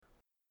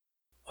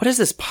What is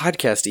this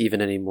podcast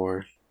even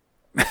anymore?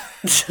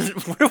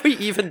 What are we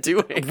even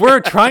doing?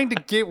 We're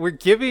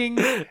giving,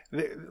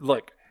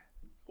 look,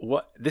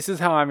 this is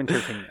how I'm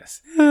interpreting this.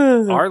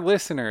 Our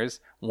listeners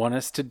want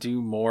us to do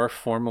more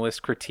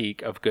formalist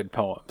critique of good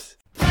poems.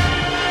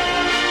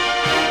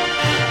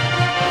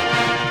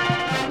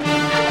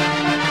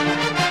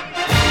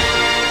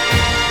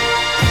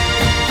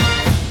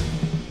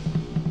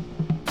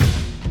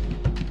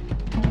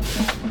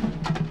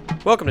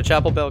 Welcome to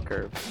Chapel Bell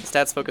Curve, a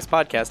stats-focused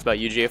podcast about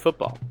UGA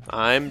football.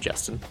 I'm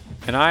Justin.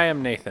 And I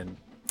am Nathan.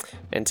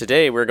 And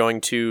today we're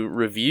going to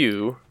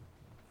review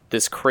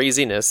this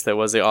craziness that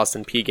was the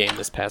Austin Peay game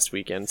this past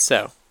weekend.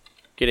 So,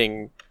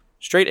 getting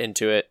straight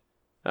into it,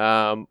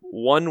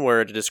 one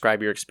word to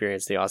describe your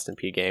experience in the Austin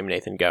Peay game.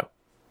 Nathan, go.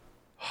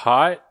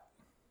 Hot?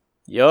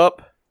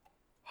 Yup.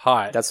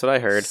 Hot. That's what I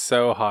heard.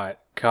 So hot.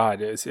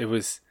 God,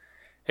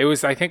 it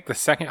was, I think, the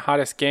second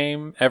hottest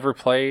game ever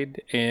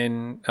played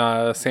in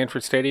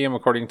Sanford Stadium,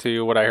 according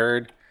to what I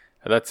heard.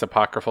 That's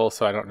apocryphal,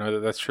 so I don't know that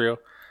that's true.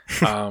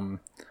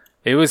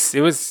 It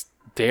was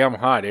damn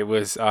hot. It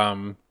was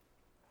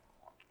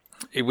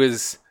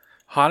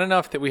hot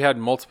enough that we had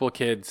multiple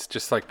kids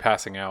just like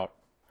passing out.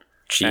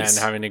 Jeez. And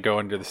having to go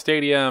into the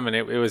stadium, and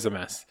it was a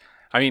mess.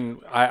 I mean,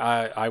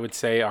 I would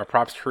say our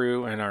props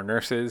crew and our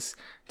nurses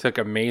took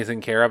amazing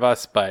care of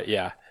us, but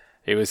yeah.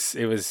 It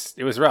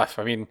was rough.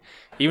 I mean,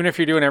 even if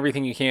you're doing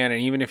everything you can,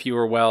 and even if you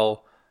were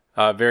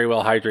very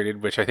well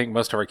hydrated, which I think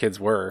most of our kids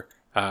were,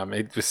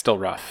 it was still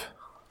rough.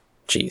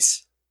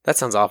 Jeez, that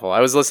sounds awful.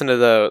 I was listening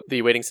to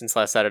the Waiting Since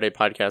Last Saturday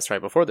podcast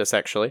right before this,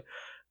 actually.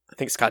 I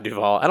think Scott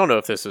Duvall, I don't know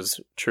if this is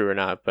true or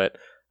not, but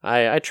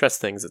I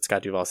trust things that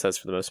Scott Duvall says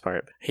for the most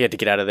part. He had to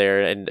get out of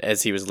there, and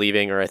as he was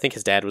leaving, or I think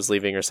his dad was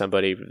leaving or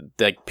somebody,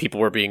 like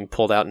people were being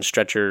pulled out in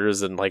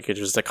stretchers, and like it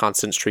was just a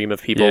constant stream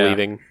of people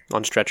leaving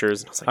on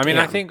stretchers. And I was like, I mean,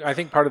 damn. I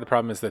think part of the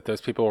problem is that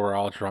those people were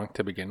all drunk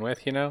to begin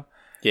with, you know?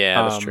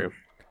 Yeah, that's true.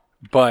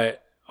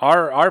 But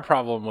our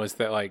problem was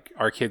that like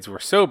our kids were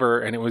sober,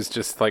 and it was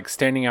just like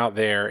standing out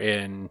there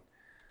in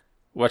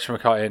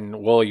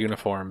in wool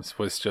uniforms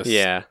was just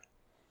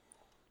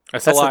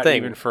That's a lot,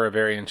 even for a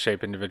very in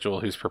shape individual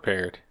who's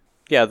prepared.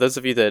 Yeah, those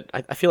of you that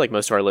I feel like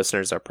most of our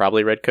listeners are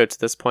probably Redcoats at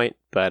this point,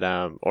 but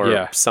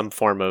some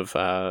form of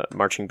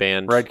marching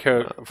band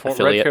Redcoat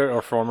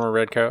or former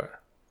Redcoat.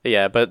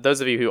 Yeah, but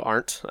those of you who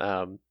aren't,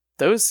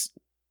 those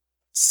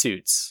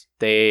suits,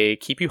 they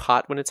keep you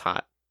hot when it's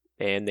hot,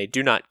 and they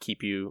do not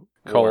keep you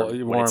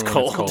warm when it's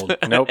cold.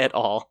 Nope. At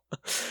all.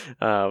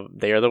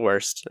 They are the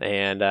worst,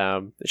 and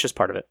it's just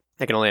part of it.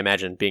 I can only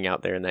imagine being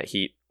out there in that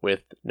heat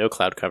with no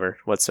cloud cover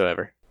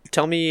whatsoever.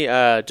 Tell me,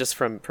 just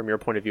from your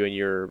point of view and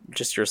your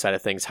side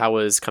of things, how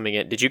was coming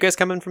in? Did you guys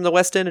come in from the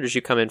West End, or did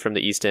you come in from the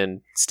East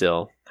End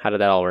still? How did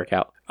that all work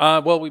out?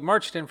 Well, we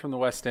marched in from the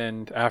West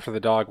End after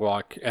the dog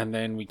walk, and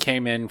then we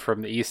came in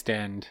from the East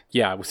End.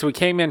 Yeah, so we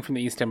came in from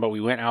the East End, but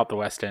we went out the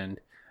West End.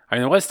 I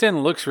mean, the West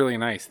End looks really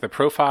nice. The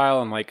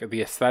profile and like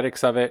the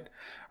aesthetics of it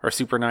are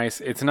super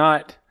nice. It's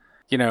not,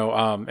 it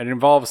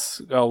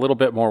involves a little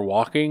bit more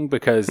walking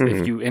because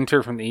if you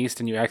enter from the East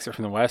and you exit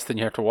from the West, then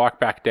you have to walk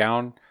back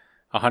down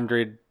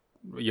 100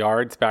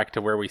 yards back to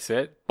where we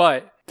sit.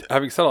 But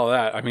having said all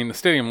that, I mean, the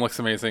stadium looks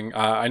amazing.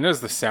 I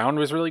noticed the sound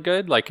was really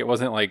good. Like, it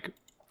wasn't like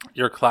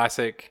your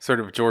classic sort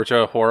of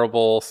Georgia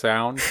horrible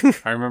sound.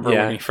 I remember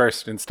when we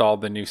first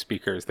installed the new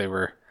speakers, they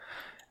were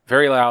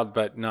very loud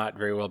but not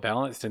very well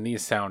balanced, and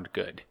these sound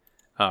good.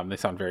 They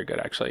sound very good,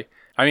 actually.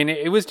 I mean,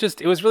 it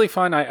was really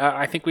fun.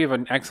 I think we have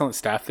an excellent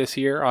staff this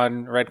year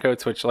on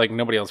Redcoats, which like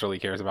nobody else really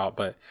cares about,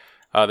 but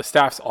the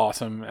staff's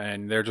awesome,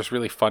 and they're just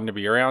really fun to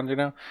be around,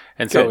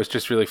 And so it was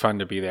just really fun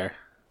to be there.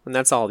 And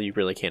that's all you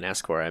really can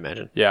ask for, I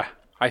imagine. Yeah.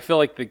 I feel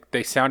like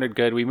they sounded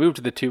good. We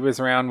moved the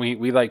tubas around.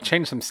 We like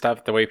changed some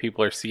stuff, the way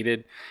people are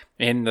seated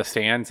in the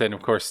stands. And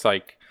of course,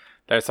 like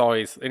that's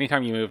always,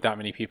 anytime you move that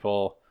many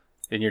people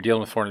and you're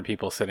dealing with 400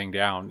 people sitting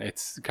down,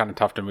 it's kind of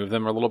tough to move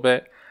them a little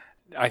bit.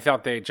 I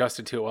thought they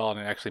adjusted to it well, and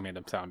it actually made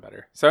them sound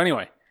better. So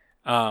anyway,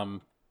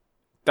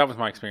 that was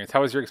my experience.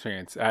 How was your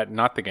experience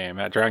not the game,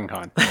 at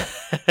DragonCon?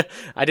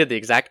 I did the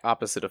exact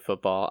opposite of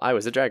football. I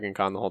was at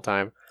DragonCon the whole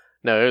time.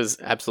 No, it was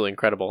absolutely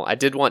incredible. I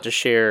did want to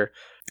share,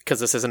 because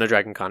this isn't a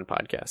DragonCon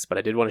podcast, but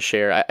I did want to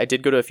share. I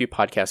did go to a few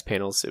podcast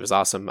panels. It was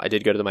awesome. I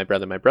did go to the My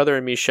Brother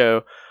and Me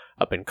show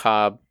up in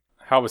Cobb.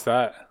 How was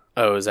that?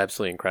 Oh, it was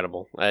absolutely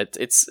incredible.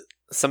 It's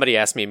somebody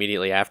asked me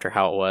immediately after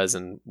how it was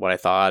and what I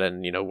thought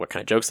and, what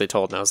kind of jokes they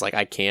told. And I was like,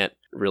 I can't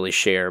really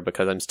share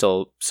because I'm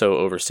still so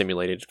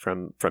overstimulated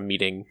from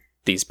meeting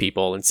these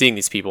people and seeing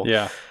these people.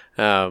 Yeah.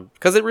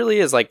 Because it really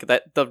is like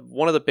that.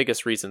 One of the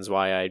biggest reasons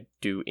why I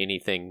do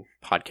anything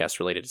podcast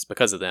related is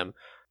because of them.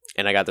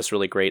 And I got this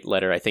really great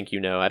letter. I think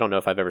I don't know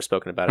if I've ever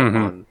spoken about it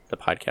on the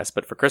podcast,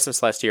 but for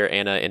Christmas last year,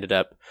 Anna ended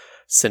up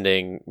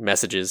sending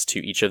messages to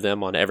each of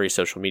them on every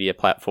social media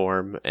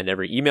platform and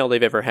every email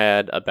they've ever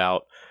had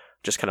about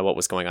just kind of what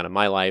was going on in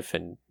my life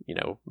and,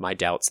 my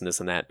doubts and this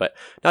and that. But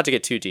not to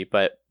get too deep,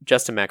 but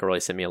Justin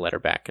McElroy sent me a letter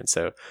back. And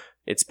so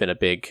it's been a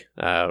big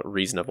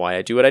reason of why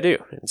I do what I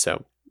do. And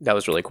so That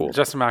was really cool.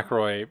 Justin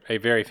McElroy, a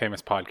very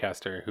famous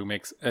podcaster who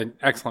makes an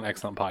excellent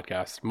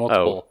podcast.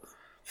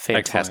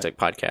 Fantastic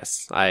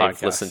podcasts.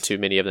 I've listened to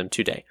many of them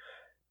today.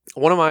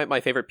 One of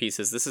my favorite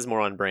pieces, this is more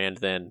on brand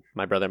than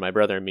my brother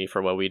and me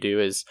for what we do,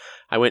 is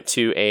I went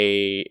to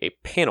a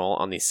panel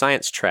on the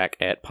science track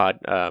at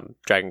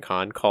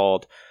DragonCon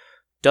called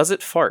Does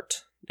It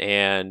Fart?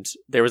 And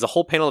there was a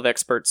whole panel of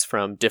experts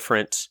from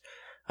different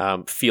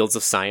fields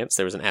of science.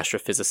 There was an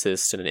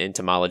astrophysicist and an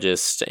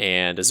entomologist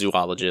and a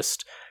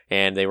zoologist,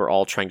 and they were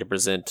all trying to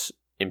present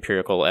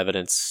empirical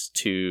evidence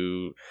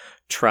to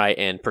try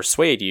and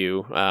persuade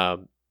you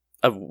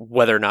of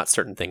whether or not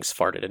certain things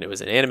farted. And it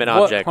was inanimate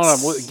objects.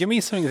 Hold on, give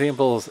me some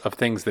examples of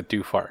things that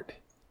do fart.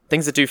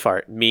 Things that do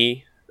fart.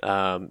 Me,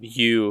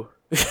 you.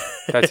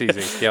 That's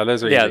easy. Yeah,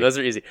 those are easy. Yeah, those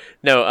are easy.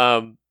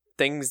 No,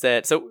 things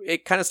that... So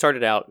it kind of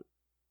started out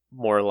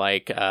more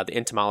like the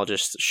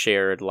entomologist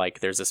shared, like,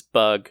 there's this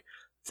bug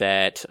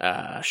that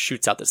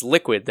shoots out this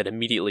liquid that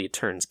immediately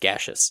turns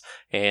gaseous.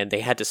 And they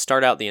had to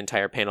start out the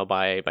entire panel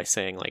by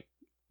saying, like,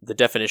 the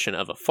definition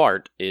of a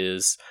fart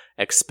is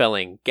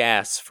expelling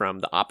gas from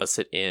the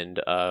opposite end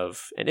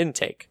of an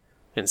intake.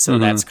 And so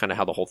that's kind of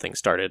how the whole thing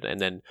started. And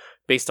then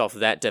based off of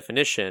that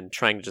definition,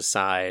 trying to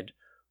decide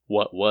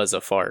what was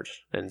a fart.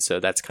 And so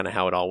that's kind of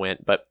how it all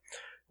went. But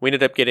we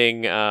ended up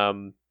getting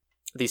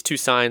these two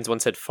signs. One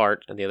said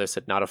fart and the other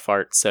said not a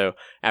fart. So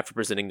after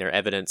presenting their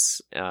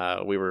evidence,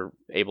 we were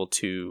able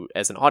to,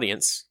 as an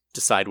audience,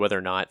 decide whether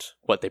or not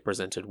what they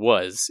presented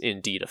was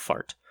indeed a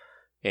fart.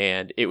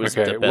 And it was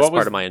the best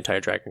part of my entire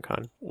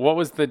DragonCon. What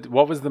was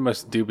the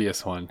most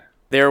dubious one?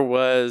 There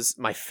was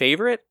my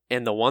favorite,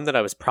 and the one that I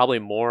was probably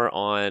more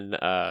on.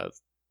 I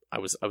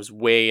was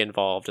way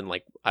involved and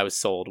like I was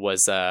sold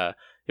was it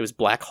was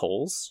black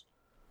holes.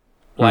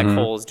 Black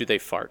holes, do they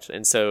fart?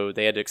 And so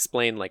they had to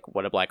explain like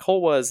what a black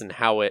hole was and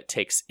how it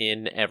takes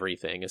in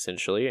everything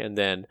essentially. And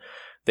then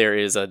there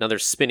is another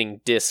spinning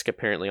disk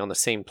apparently on the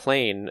same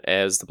plane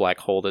as the black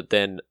hole that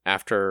then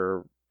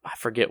after, I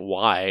forget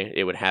why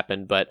it would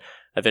happen, but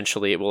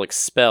eventually it will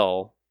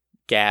expel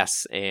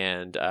gas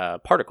and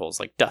particles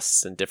like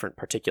dusts and different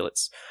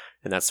particulates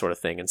and that sort of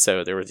thing. And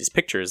so there were these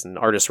pictures and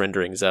artist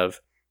renderings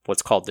of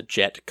what's called the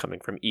jet coming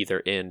from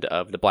either end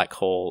of the black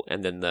hole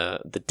and then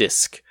the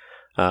disk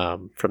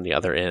from the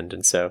other end.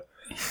 And so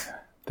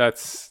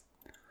that's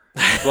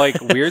like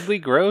weirdly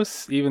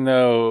gross, even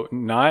though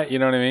not, you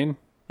know what I mean?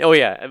 Oh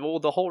yeah. Well,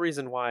 the whole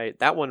reason why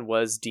that one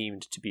was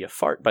deemed to be a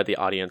fart by the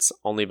audience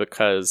only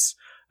because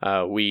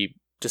we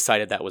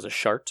decided that was a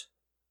shart.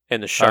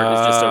 And the shart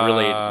is just a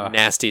really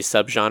nasty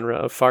subgenre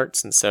of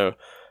farts, and so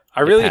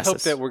I really hope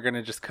that we're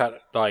gonna just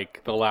cut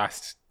like the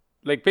last,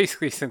 like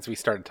basically since we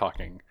started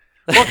talking.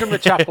 Welcome to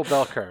Chapel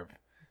Bell Curve.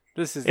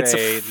 This is it's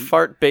a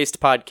fart-based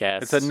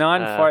podcast. It's a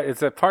non-fart.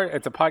 It's a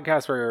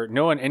podcast where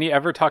no one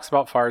ever talks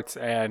about farts,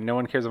 and no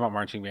one cares about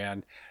marching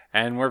band.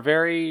 And we're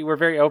very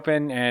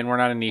open, and we're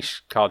not a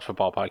niche college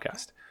football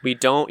podcast. We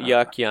don't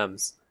yuck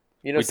yums.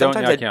 You know, we don't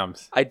yuck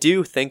yums. I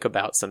do think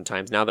about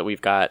sometimes now that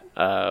we've got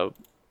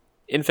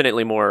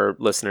infinitely more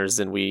listeners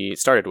than we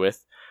started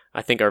with.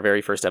 I think our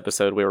very first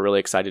episode, we were really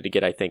excited to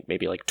get, I think,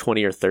 maybe like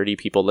 20 or 30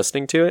 people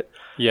listening to it.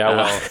 Yeah,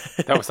 well,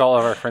 that was all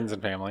of our friends and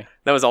family.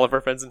 That was all of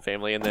our friends and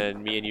family, and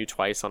then me and you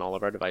twice on all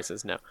of our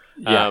devices. No.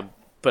 Yeah.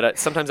 But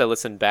sometimes I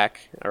listen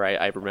back, or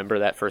I remember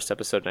that first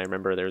episode, and I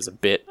remember there was a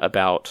bit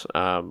about,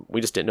 we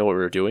just didn't know what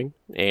we were doing,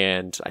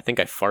 and I think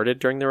I farted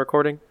during the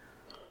recording.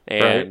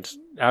 And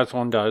right. As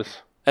one does.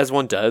 As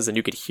one does, and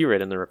you could hear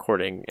it in the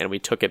recording, and we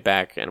took it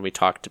back, and we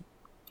talked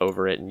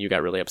over it, and you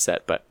got really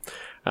upset. But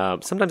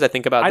sometimes I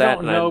think about that. I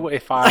don't know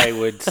if I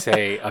would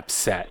say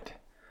upset.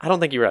 I don't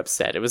think you were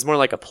upset. It was more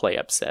like a play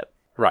upset.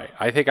 Right.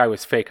 I think I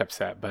was fake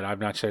upset, but I'm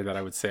not sure that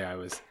I would say I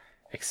was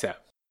upset.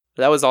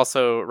 That was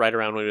also right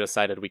around when we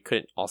decided we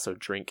couldn't also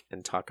drink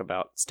and talk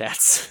about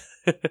stats.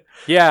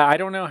 Yeah, I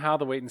don't know how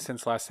the Wait and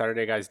Since last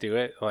Saturday guys do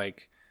it.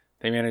 Like,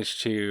 they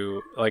managed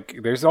to, like,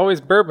 there's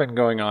always bourbon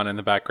going on in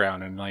the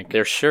background, and like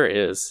there sure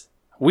is.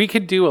 We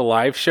could do a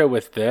live show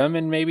with them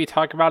and maybe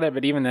talk about it,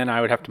 but even then I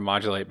would have to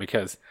modulate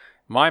because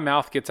my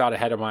mouth gets out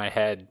ahead of my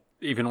head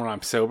even when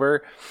I'm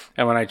sober,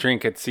 and when I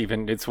drink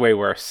it's way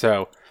worse.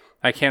 So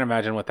I can't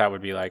imagine what that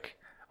would be like.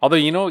 Although,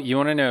 you know, you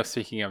want to know,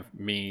 speaking of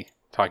me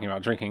talking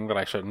about drinking, that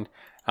I shouldn't.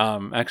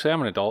 Actually,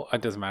 I'm an adult.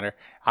 It doesn't matter.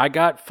 We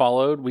got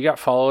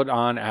followed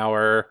on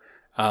our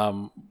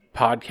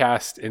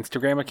podcast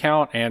Instagram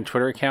account and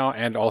Twitter account,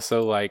 and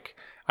also, like,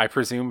 I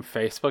presume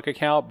Facebook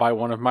account by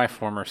one of my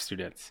former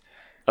students.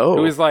 Oh.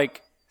 Who is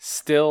like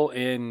still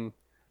in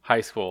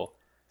high school.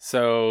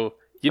 So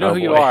you know who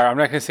you are. I'm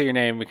not going to say your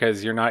name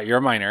because you're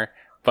a minor.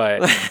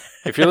 But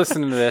if you're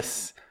listening to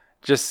this,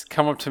 just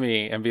come up to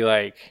me and be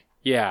like,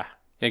 yeah,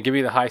 and give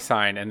me the high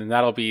sign. And then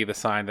that'll be the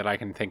sign that I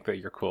can think that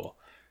you're cool.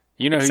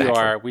 You know who you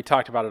are. We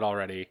talked about it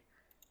already.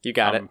 You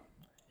got it.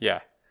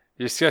 Yeah.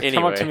 Just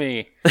come up to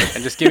me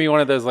and just give me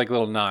one of those like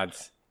little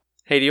nods.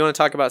 Hey, do you want to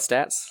talk about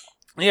stats?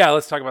 Yeah,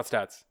 let's talk about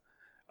stats.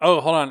 Oh,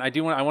 hold on. I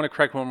want to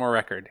correct one more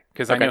record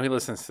because I know he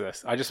listens to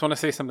this. I just want to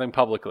say something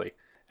publicly.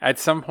 At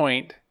some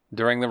point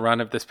during the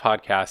run of this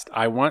podcast,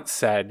 I once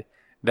said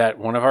that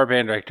one of our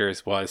band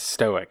directors was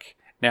stoic.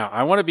 Now,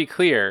 I want to be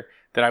clear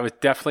that I was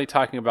definitely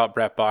talking about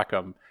Brett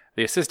Bauckham,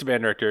 the assistant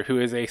band director, who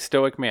is a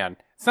stoic man.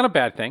 It's not a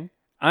bad thing.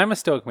 I'm a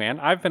stoic man.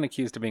 I've been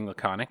accused of being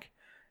laconic.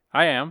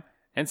 I am,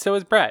 and so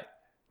is Brett.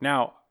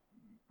 Now,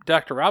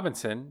 Dr.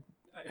 Robinson,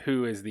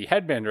 who is the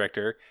head band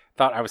director,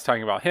 thought I was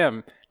talking about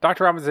him.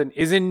 Dr. Robinson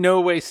is in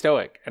no way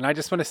stoic, and I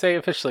just want to say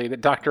officially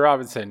that Dr.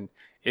 Robinson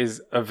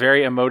is a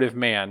very emotive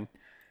man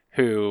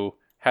who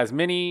has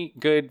many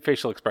good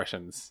facial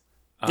expressions.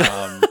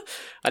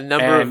 A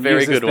number of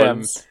very good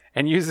ones.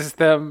 And uses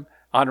them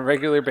on a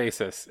regular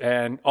basis.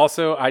 And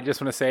also, I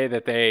just want to say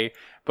that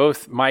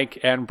both Mike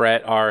and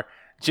Brett are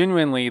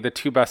genuinely the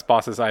two best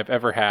bosses I've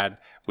ever had,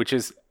 which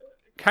is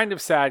kind of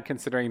sad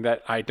considering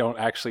that I don't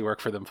actually work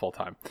for them full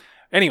time.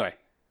 Anyway.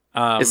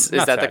 Is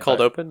that the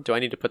cold open? Do I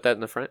need to put that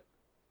in the front?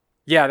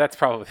 Yeah, that's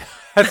probably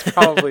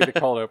the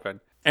cold open.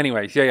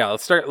 Anyway, yeah.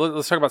 Let's talk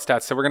about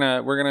stats. So we're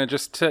gonna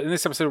just in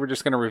this episode we're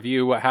just gonna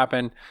review what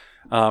happened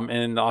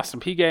in the Austin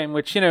Peay game,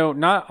 which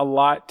not a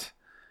lot.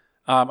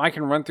 I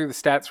can run through the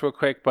stats real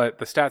quick, but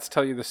the stats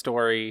tell you the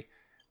story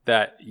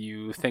that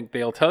you think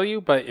they'll tell you.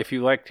 But if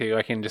you like to,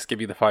 I can just give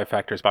you the 5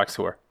 factors box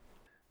score.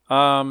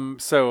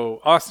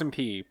 So Austin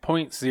Peay,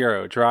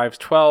 0.0, drives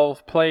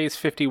 12, plays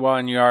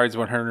 51, yards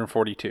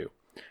 142.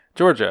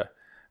 Georgia,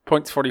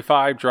 points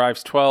 45,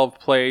 drives 12,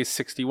 plays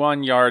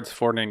 61, yards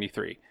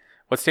 493.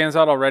 What stands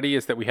out already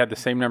is that we had the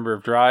same number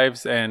of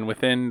drives and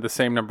within the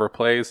same number of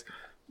plays,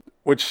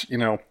 which,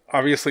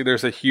 obviously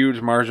there's a huge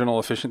marginal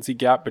efficiency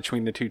gap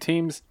between the two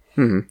teams.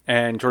 Mm-hmm.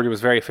 And Georgia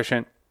was very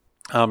efficient.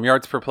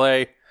 Yards per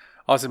play,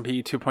 Austin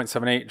Peay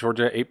 2.78,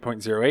 Georgia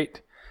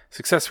 8.08.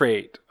 Success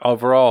rate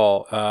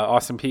overall,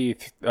 Austin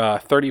Peay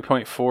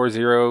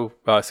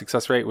 30.40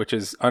 success rate, which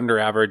is under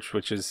average,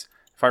 which is,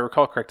 if I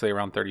recall correctly,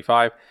 around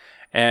 35.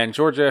 And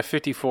Georgia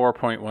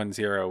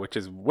 54.10, which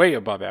is way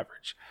above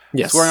average.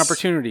 Yes. Scoring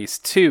opportunities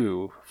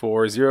 2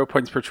 for 0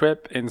 points per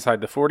trip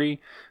inside the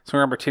 40.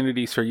 Scoring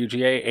opportunities for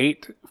UGA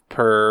 8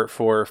 for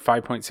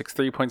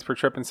 5.63 points per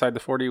trip inside the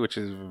 40, which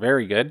is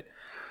very good.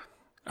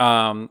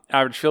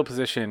 Average field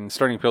position,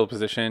 starting field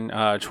position,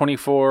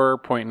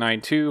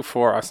 24.92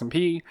 for Austin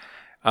Peay,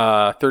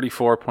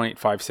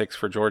 34.56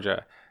 for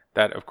Georgia.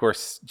 That, of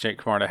course, Jake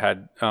Camarda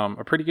had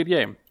a pretty good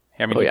game.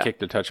 I mean, he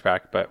kicked a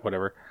touchback, but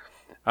whatever.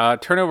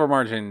 Turnover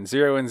margin,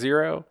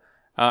 0-0.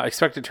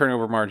 Expected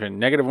turnover margin,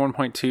 negative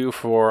 1.2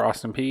 for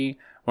Austin Peay,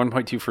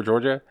 1.2 for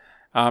Georgia.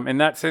 In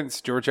that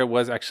sense, Georgia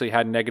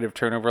had negative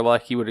turnover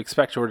luck. You would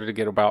expect Georgia to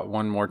get about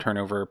one more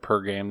turnover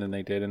per game than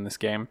they did in this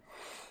game.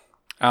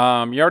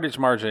 Yardage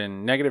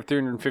margin, negative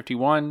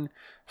 351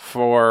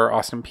 for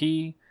Austin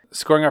Peay.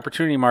 Scoring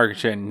opportunity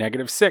margin,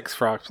 negative 6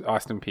 for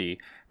Austin Peay.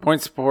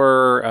 Points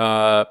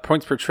per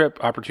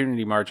trip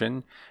opportunity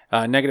margin,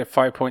 negative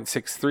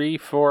 5.63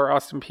 for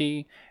Austin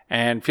Peay.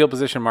 And field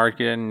position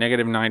margin,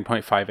 negative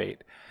 9.58.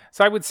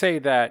 So I would say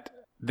that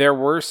there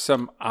were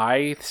some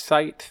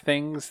eyesight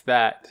things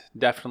that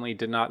definitely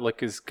did not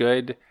look as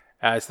good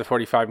as the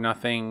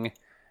 45-0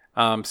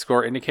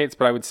 score indicates,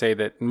 but I would say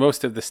that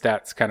most of the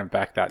stats kind of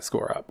back that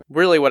score up.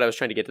 Really what I was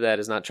trying to get to that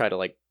is not try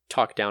to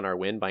talk down our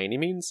win by any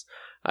means.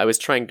 I was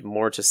trying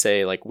more to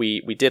say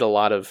we did a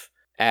lot of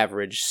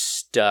average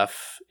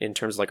stuff in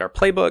terms of our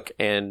playbook,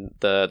 and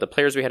the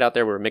players we had out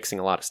there were mixing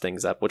a lot of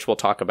things up, which we'll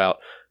talk about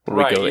when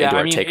we go into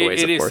our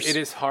takeaways, of course. It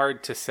is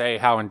hard to say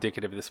how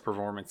indicative this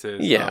performance is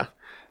of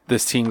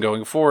this team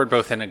going forward,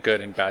 both in a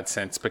good and bad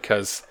sense,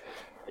 because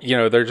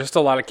there are just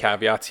a lot of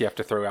caveats you have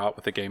to throw out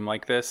with a game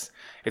like this.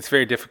 It's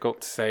very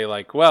difficult to say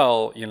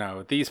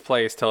these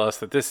plays tell us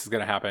that this is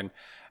going to happen.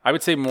 I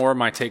would say more of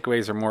my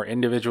takeaways are more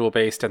individual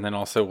based, and then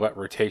also what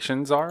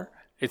rotations are.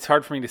 It's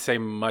hard for me to say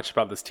much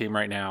about this team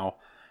right now,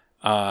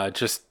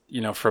 just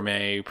from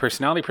a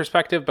personality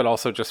perspective, but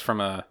also just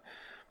from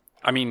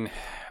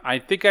I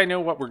think I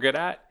know what we're good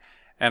at,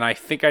 and I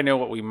think I know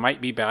what we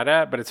might be bad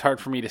at, but it's hard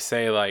for me to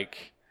say,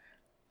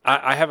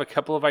 I have a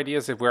couple of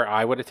ideas of where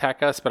I would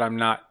attack us, but I'm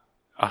not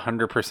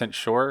 100%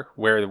 sure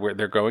where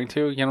they're going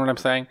to. You know what I'm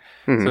saying?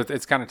 Mm-hmm. So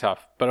it's kind of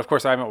tough. But of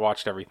course, I haven't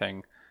watched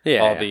everything. I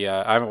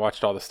haven't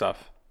watched all the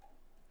stuff.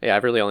 Yeah,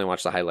 I've really only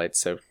watched the highlights.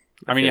 So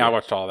I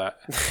watched all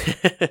that.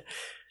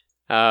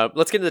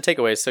 Let's get into the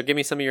takeaways. So give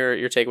me some of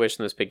your takeaways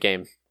from this big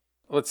game.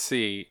 Let's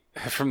see.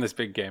 From this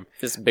big game.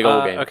 This big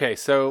old game. Okay,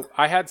 so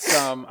I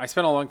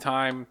spent a long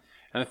time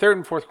in the third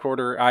and fourth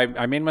quarter.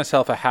 I made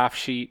myself a half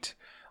sheet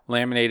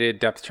laminated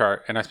depth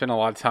chart, and I spent a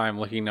lot of time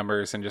looking at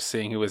numbers and just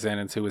seeing who was in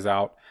and who was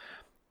out.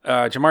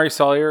 Jamari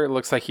Sawyer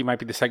looks like he might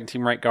be the second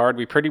team right guard.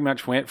 We pretty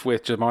much went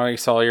with Jamari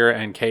Sawyer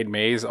and Cade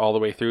Mays all the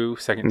way through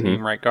second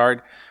team right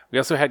guard. We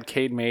also had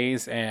Cade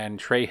Mays and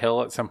Trey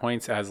Hill at some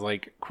points as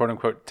quote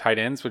unquote tight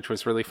ends, which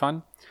was really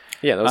fun.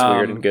 Yeah, that was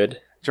weird and good.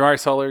 Jamari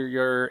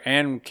Sawyer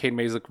and Cade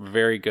Mays looked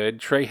very good.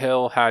 Trey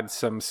Hill had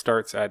some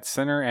starts at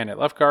center and at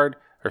left guard,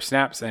 or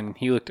snaps, and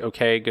he looked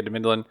okay, good to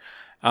Midland.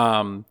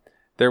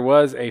 There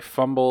was a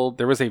fumble.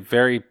 There was a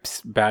very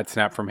bad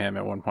snap from him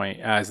at one point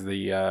as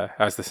the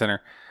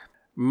center.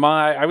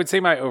 I would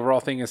say my overall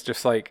thing is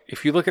just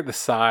if you look at the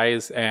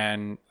size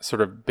and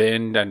sort of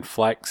bend and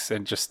flex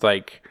and just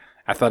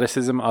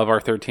athleticism of our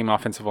third team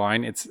offensive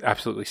line. It's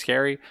absolutely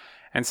scary.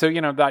 And so,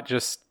 that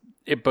just,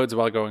 it bodes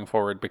well going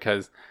forward,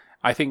 because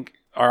I think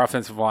our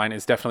offensive line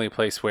is definitely a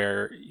place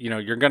where,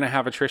 you're going to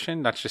have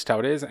attrition. That's just how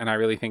it is. And I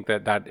really think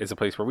that is a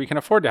place where we can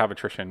afford to have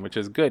attrition, which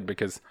is good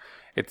because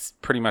it's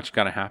pretty much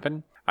going to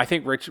happen. I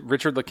think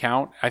Richard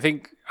LeCounte,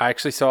 I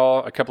actually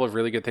saw a couple of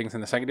really good things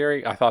in the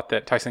secondary. I thought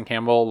that Tyson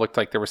Campbell looked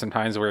like there were some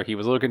times where he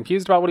was a little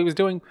confused about what he was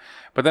doing.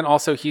 But then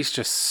also, he's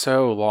just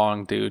so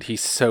long, dude.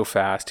 He's so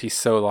fast. He's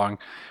so long.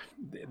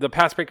 The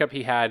pass breakup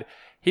he had,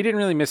 he didn't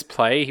really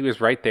misplay. He was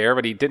right there,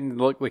 but he didn't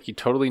look like he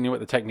totally knew what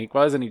the technique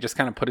was, and he just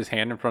kind of put his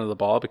hand in front of the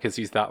ball because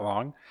he's that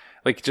long.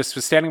 Like, just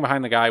was standing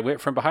behind the guy,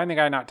 went from behind the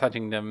guy not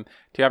touching them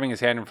to having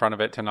his hand in front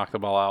of it to knock the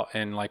ball out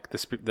in, like,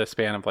 the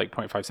span of, like,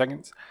 0.5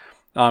 seconds.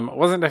 It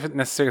wasn't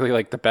necessarily,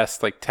 like, the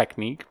best, like,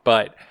 technique,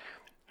 but,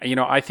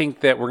 I think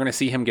that we're going to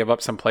see him give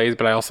up some plays,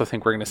 but I also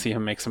think we're going to see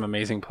him make some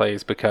amazing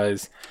plays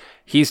because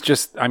he's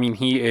just,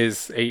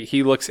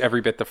 he looks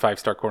every bit the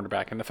 5-star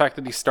cornerback. And the fact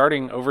that he's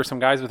starting over some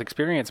guys with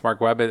experience, Mark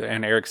Webb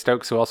and Eric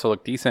Stokes, who also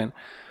look decent,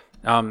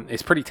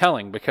 is pretty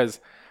telling, because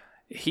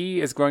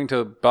he is going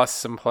to bust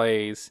some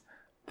plays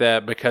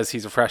that because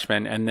he's a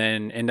freshman and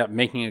then end up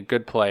making a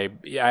good play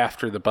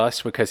after the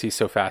bust because he's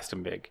so fast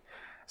and big.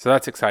 So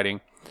that's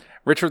exciting.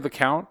 Richard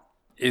LeCounte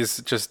is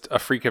just a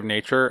freak of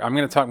nature. I'm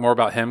going to talk more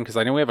about him because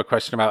I know we have a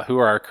question about who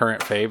are our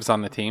current faves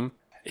on the team.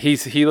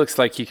 He looks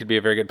like he could be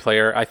a very good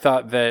player. I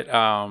thought that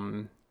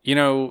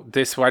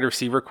this wide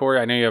receiver core,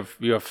 I know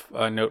you have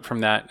a note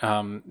from that.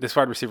 This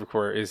wide receiver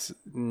core is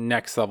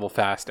next level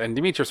fast, and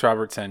Demetrius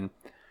Robertson,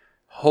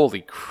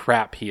 holy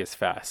crap, he is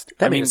fast.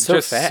 So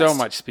just fast. So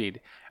much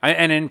speed.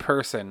 And in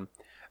person,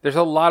 there's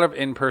a lot of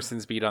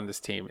in-person speed on this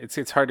team.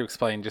 It's hard to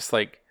explain. Just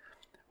like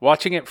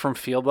watching it from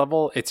field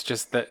level, it's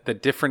just the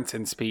difference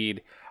in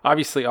speed.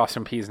 Obviously,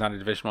 Austin Peay is not a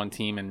Division I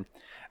team, and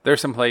there's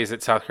some plays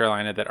at South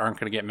Carolina that aren't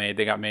going to get made.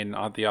 They got made in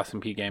the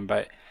Austin Peay game,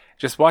 but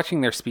just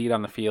watching their speed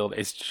on the field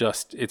is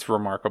it's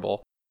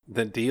remarkable.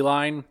 The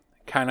D-line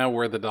kind of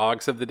were the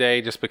dogs of the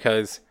day just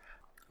because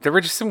there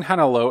were just some kind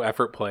of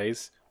low-effort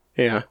plays.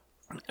 Yeah.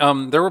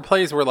 There were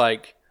plays where,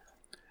 like,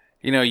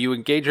 you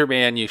engage your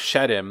man, you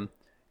shed him,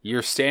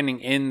 you're standing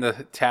in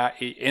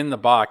the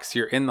box,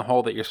 you're in the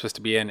hole that you're supposed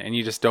to be in, and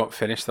you just don't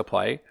finish the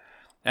play.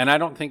 And I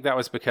don't think that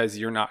was because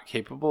you're not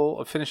capable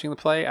of finishing the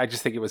play. I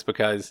just think it was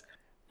because,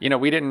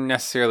 we didn't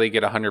necessarily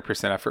get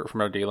 100% effort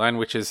from our D-line,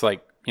 which is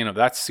like,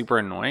 that's super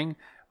annoying,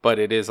 but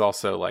it is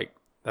also like,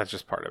 that's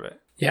just part of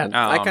it. Yeah,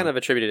 I kind of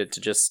attributed it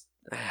to just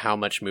how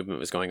much movement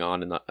was going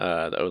on in the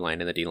O-line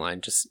and the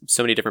D-line. Just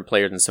so many different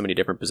players in so many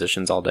different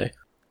positions all day.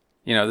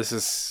 This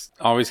is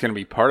always going to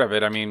be part of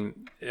it. I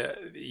mean,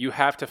 you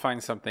have to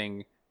find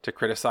something to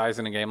criticize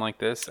in a game like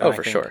this. And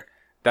for sure.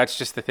 That's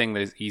just the thing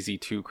that is easy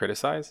to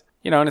criticize,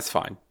 and it's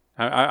fine.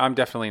 I'm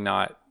definitely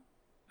not,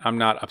 I'm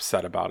not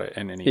upset about it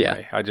in any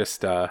way. I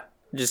just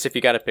if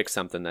you got to pick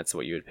something, that's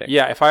what you would pick.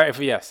 Yeah. If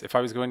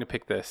I was going to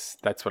pick this,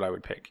 that's what I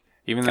would pick.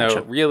 Even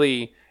though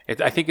really,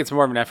 I think it's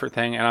more of an effort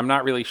thing, and I'm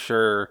not really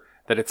sure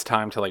that it's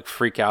time to like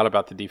freak out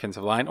about the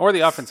defensive line or the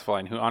offensive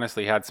line, who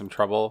honestly had some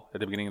trouble at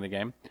the beginning of the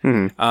game.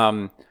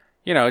 Mm-hmm.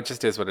 It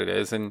just is what it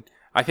is. And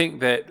I think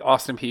that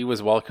Austin Peay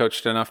was well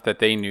coached enough that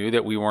they knew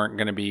that we weren't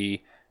going to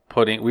be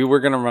we were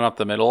going to run up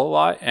the middle a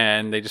lot,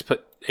 and they just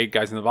put 8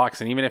 guys in the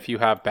box. And even if you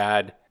have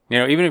bad,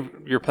 even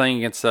if you're playing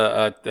against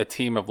a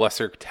team of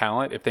lesser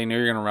talent, if they know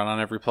you're going to run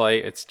on every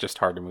play, it's just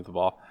hard to move the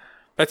ball.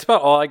 That's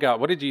about all I got.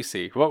 What did you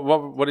see?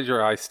 What did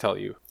your eyes tell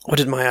you? What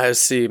did my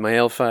eyes see? My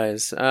elf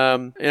eyes.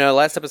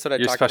 Last episode I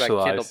talked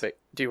about Kindle Baker.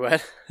 Do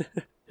what?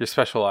 Your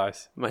special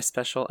eyes. My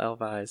special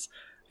elf eyes.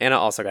 Anna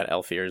also got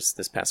elf ears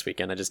this past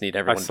weekend. I just need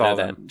everyone to know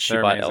that. She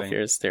bought elf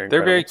ears. They're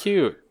very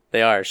cute.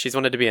 They are. She's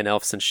wanted to be an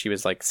elf since she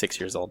was like 6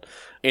 years old.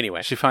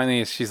 Anyway.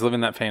 She's living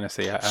that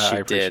fantasy. I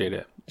appreciate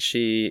it.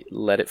 She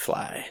let it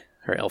fly.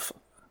 Her elf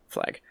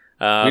flag.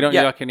 We don't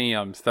yuck any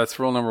yums. That's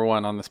rule number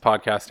 1 on this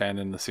podcast and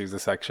in the Sousa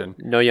section.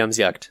 No yums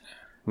yucked.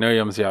 No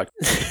yums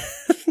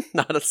yucked.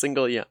 Not a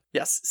single yum.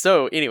 Yes.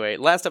 So anyway,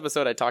 last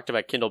episode I talked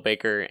about Kendall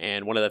Baker,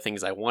 and one of the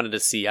things I wanted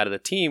to see out of the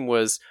team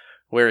was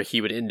where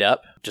he would end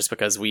up, just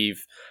because we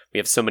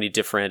have so many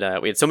different,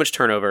 we had so much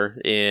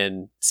turnover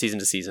in season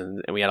to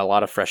season, and we had a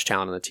lot of fresh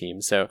talent on the team.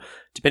 So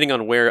depending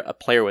on where a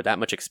player with that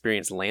much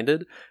experience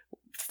landed,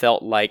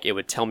 felt like it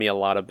would tell me a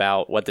lot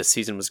about what this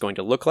season was going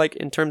to look like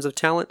in terms of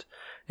talent.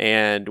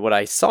 And what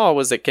I saw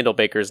was that Kendall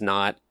Baker's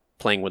not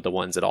playing with the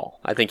ones at all.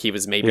 I think he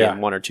was maybe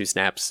in 1 or 2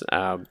 snaps.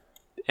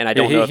 And I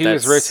don't know if he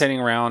was rotating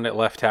around at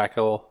left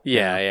tackle.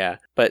 Yeah.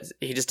 But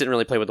he just didn't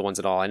really play with the ones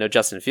at all. I know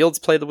Justin Fields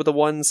played with the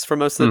ones for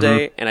most of the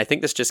day. And I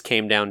think this just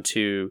came down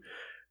to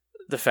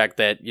the fact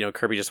that,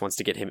 Kirby just wants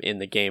to get him in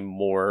the game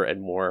more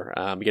and more,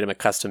 get him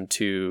accustomed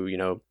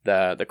to,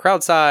 the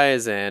crowd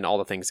size and all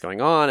the things going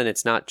on. And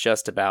it's not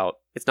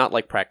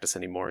like practice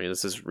anymore.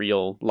 This is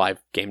real live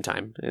game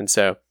time. And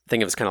so I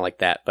think it was kind of like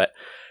that. But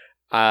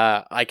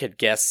I could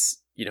guess,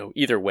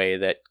 either way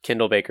that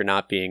Kendall Baker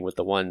not being with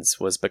the ones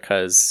was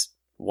because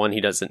one,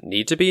 he doesn't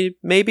need to be,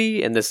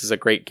 maybe, and this is a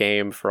great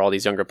game for all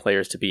these younger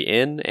players to be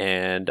in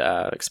and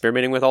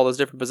experimenting with all those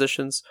different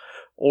positions,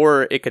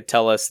 or it could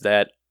tell us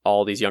that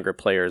all these younger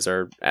players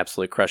are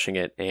absolutely crushing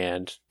it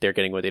and they're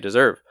getting what they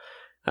deserve.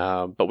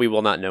 But we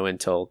will not know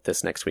until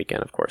this next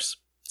weekend, of course.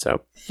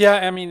 So yeah,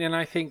 I mean, and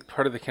I think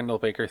part of the Kendall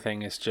Baker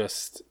thing is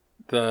just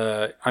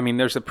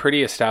there's a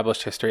pretty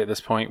established history at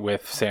this point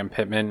with Sam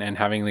Pittman and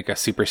having like a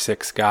Super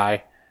Six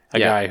guy,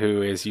 guy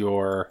who is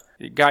your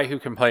guy who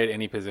can play at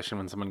any position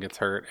when someone gets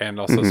hurt and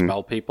also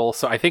spell people.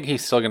 So I think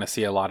he's still going to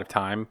see a lot of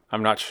time.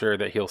 I'm not sure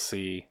that he'll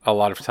see a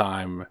lot of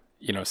time,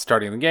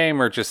 starting the game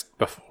or just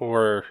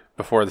before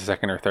the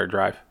second or third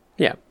drive.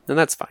 Yeah, and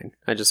that's fine.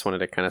 I just wanted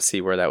to kind of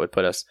see where that would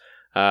put us.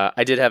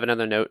 I did have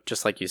another note,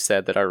 just like you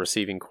said, that our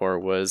receiving core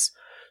was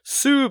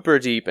super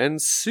deep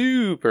and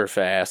super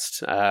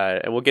fast.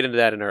 And we'll get into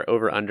that in our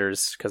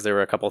over-unders because there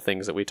were a couple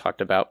things that we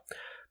talked about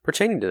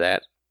pertaining to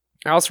that.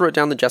 I also wrote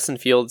down that Justin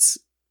Fields,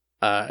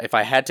 if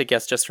I had to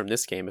guess just from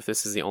this game, if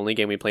this is the only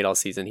game we played all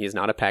season, he is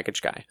not a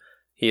package guy.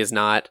 He is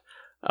not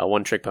a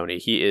one-trick pony.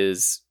 He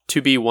is,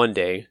 to be one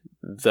day,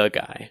 the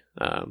guy,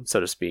 so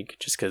to speak,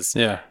 just because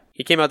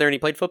he came out there and he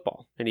played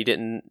football. And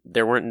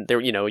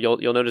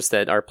you'll notice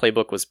that our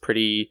playbook was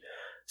pretty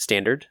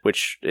standard,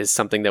 which is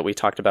something that we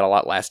talked about a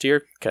lot last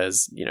year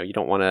because, you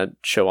don't want to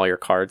show all your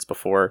cards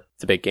before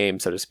the big game,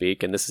 so to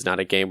speak. And this is not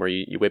a game where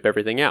you whip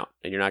everything out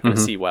and you're not going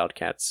to see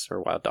Wildcats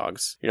or Wild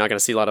Dogs. You're not going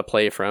to see a lot of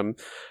play from,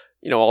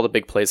 all the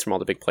big plays from all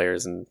the big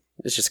players. And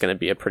it's just going to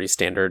be a pretty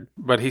standard.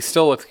 But he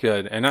still looked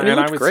good. And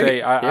I would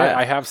say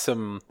I have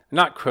some,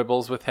 not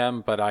quibbles with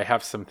him, but I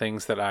have some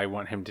things that I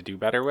want him to do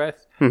better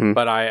with.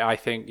 But I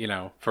think,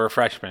 for a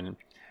freshman,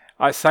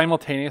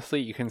 simultaneously,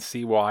 you can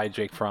see why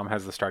Jake Fromm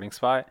has the starting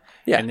spot.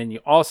 Yeah. And then you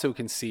also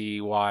can see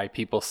why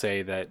people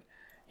say that,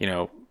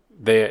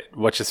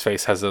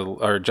 What's-His-Face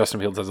or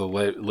Justin Fields has a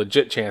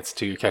legit chance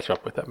to catch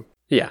up with him.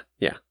 Yeah,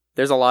 yeah.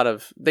 There's a lot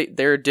of,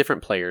 they're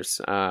different players,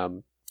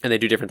 and they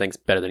do different things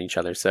better than each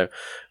other. So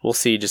we'll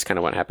see just kind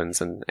of what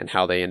happens and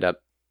how they end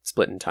up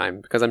splitting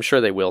time, because I'm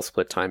sure they will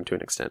split time to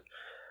an extent.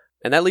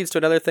 And that leads to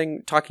another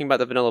thing, talking about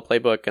the vanilla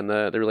playbook and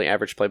the really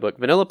average playbook.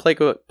 Vanilla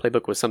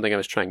playbook was something I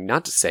was trying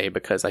not to say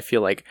because I feel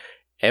like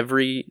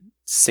every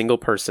single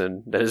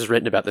person that has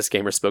written about this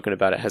game or spoken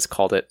about it has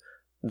called it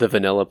the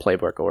vanilla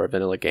playbook or a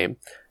vanilla game.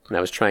 And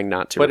I was trying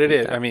not to. But it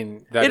is. That. I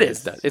mean,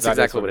 it's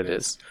exactly what it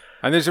is.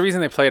 And there's a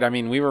reason they played. I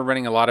mean, we were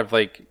running a lot of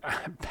like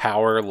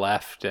power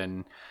left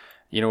and,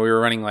 we were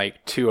running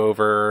like 2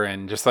 over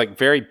and just like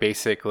very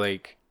basic,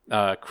 like,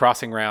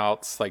 crossing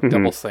routes, like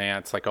double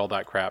slants, like all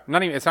that crap.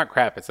 It's not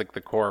crap. It's like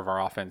the core of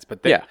our offense.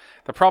 But the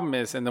problem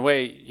is, and the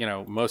way,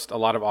 a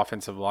lot of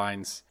offensive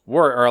lines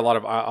were, or a lot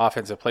of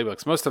offensive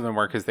playbooks, most of them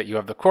work is that you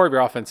have the core of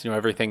your offense, you have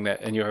everything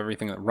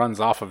that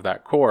runs off of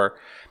that core.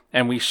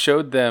 And we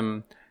showed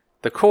them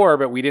the core,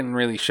 but we didn't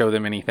really show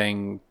them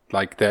anything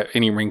like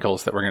any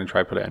wrinkles that we're going to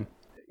try to put in.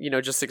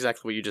 Just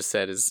exactly what you just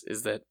said is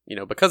that,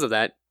 because of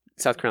that,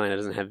 South Carolina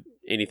doesn't have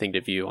anything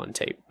to view on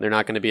tape. They're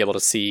not going to be able to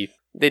see.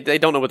 They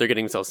don't know what they're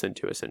getting themselves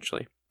into,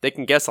 essentially. They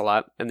can guess a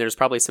lot, and there's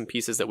probably some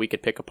pieces that we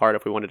could pick apart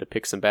if we wanted to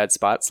pick some bad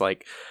spots.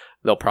 Like,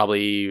 they'll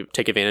probably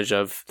take advantage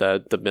of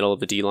the middle of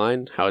the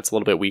D-line, how it's a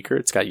little bit weaker.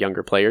 It's got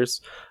younger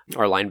players.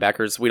 Our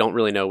linebackers, we don't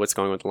really know what's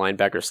going on with the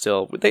linebackers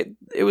still.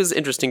 It was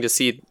interesting to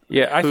see.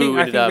 Yeah, I think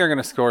they're going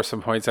to score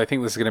some points. I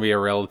think this is going to be a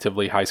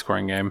relatively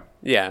high-scoring game.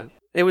 Yeah,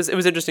 it was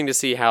interesting to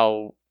see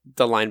how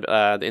the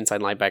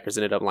inside linebackers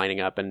ended up lining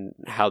up and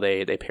how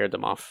they paired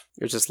them off.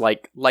 It was just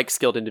like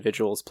skilled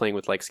individuals playing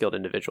with like skilled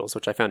individuals,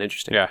 which I found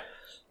interesting. Yeah.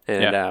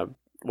 And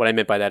what I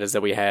meant by that is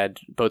that we had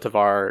both of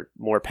our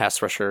more pass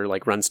rusher,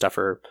 like run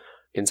stuffer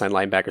inside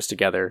linebackers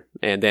together,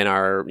 and then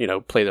our,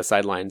 play the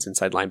sidelines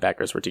inside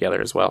linebackers were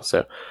together as well.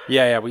 So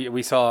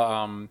we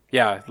saw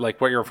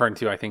like what you're referring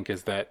to, I think,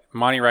 is that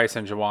Monty Rice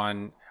and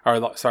Jawan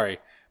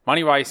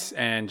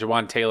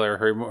Taylor,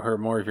 who are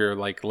more of your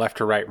like left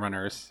to right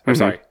runners. I'm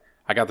sorry,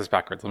 I got this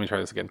backwards. Let me try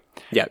this again.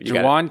 Yeah,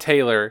 Jawan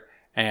Taylor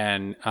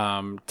and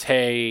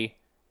Tay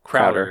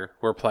Crowder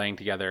were playing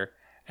together,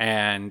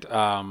 and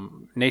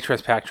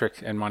Natrez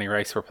Patrick and Monty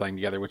Rice were playing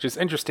together, which is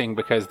interesting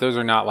because those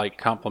are not like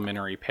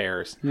complementary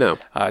pairs. No.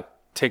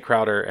 Tay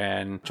Crowder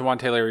and Jawan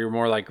Taylor, you're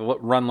more like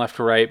run left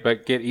to right,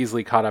 but get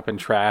easily caught up in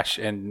trash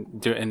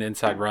and do an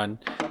inside run,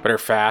 but are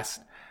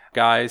fast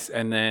guys.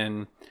 And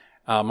then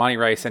Monty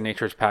Rice and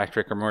Natrez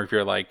Patrick are more of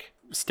your like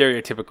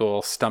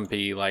stereotypical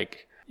stumpy,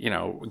 like,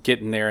 get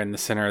in there in the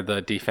center of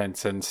the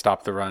defense and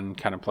stop the run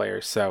kind of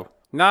players. So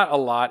not a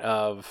lot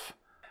of,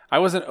 I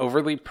wasn't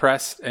overly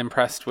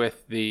impressed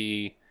with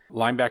the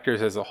linebackers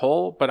as a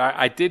whole, but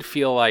I did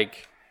feel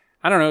like,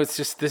 I don't know, it's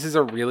just, this is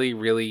a really,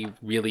 really,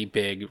 really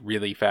big,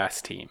 really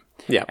fast team.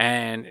 Yeah.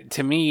 And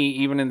to me,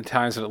 even in the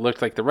times when it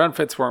looked like the run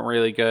fits weren't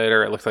really good,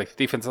 or it looked like the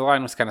defensive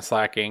line was kind of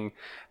slacking,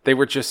 they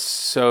were just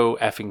so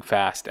effing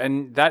fast.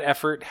 And that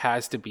effort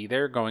has to be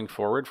there going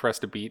forward for us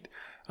to beat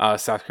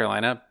South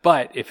Carolina.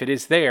 But if it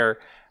is there,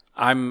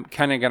 I'm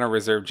kind of going to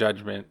reserve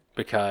judgment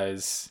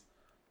because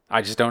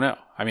I just don't know.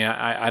 I mean,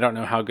 I don't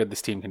know how good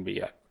this team can be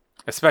yet.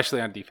 especially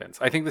on defense.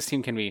 I think this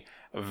team can be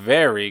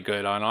very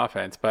good on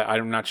offense, but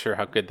I'm not sure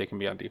how good they can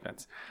be on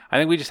defense. I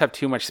think we just have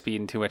too much speed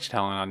and too much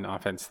talent on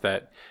offense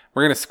that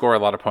we're going to score a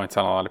lot of points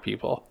on a lot of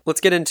people.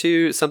 Let's get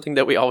into something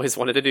that we always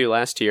wanted to do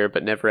last year,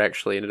 but never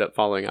actually ended up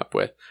following up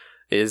with.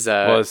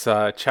 Was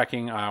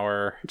checking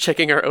our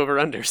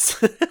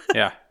over-unders.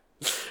 Yeah.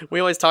 We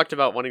always talked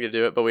about wanting to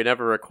do it, but we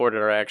never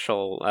recorded our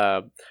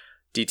actual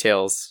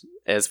details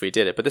as we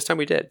did it. But this time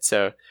we did.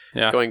 So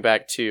Going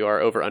back to our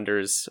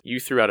over-unders, you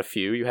threw out a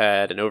few. You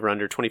had an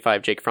over-under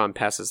 25 Jake Fromm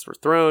passes were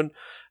thrown.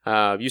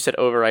 You said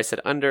over, I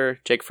said under.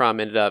 Jake Fromm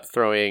ended up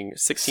throwing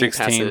 16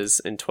 passes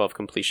and 12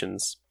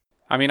 completions.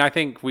 I mean, I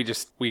think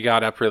we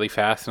got up really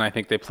fast, and I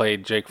think they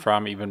played Jake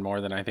Fromm even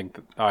more than I think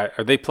or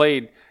they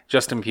played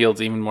Justin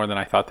Fields even more than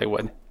I thought they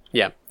would.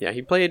 Yeah.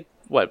 He played,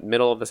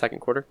 middle of the second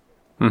quarter?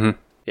 Mm-hmm.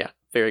 Yeah,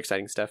 very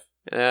exciting stuff.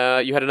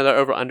 You had another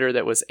over-under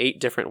that was 8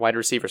 different wide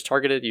receivers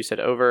targeted. You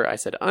said over, I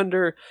said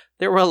under.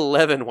 There were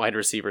 11 wide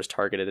receivers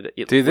targeted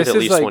with at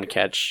least one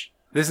catch.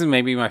 This is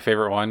maybe my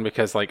favorite one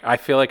because I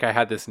feel like I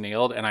had this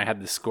nailed, and I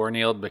had the score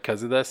nailed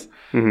because of this.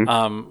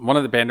 Mm-hmm. One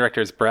of the band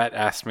directors, Brett,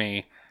 asked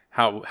me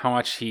how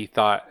much did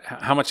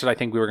I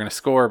think we were going to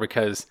score,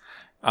 because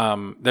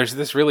there's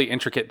this really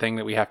intricate thing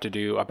that we have to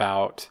do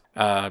about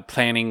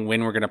planning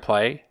when we're going to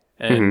play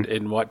and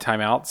in what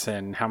timeouts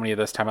and how many of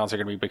those timeouts are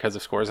going to be because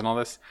of scores and all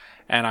this.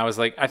 And I was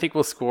like, I think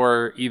we'll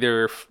score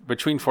either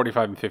between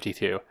 45 and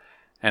 52.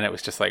 And it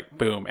was just like,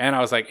 boom. And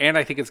I was like, and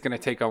I think it's going to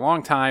take a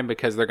long time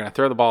because they're going to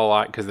throw the ball a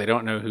lot because they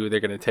don't know who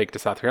they're going to take to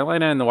South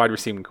Carolina and the wide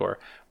receiving core.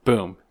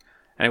 Boom.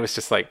 And it was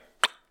just like,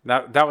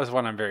 that was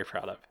one I'm very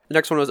proud of. The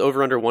next one was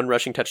over under 1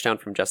 rushing touchdown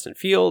from Justin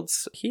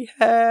Fields. He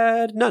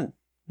had nothing.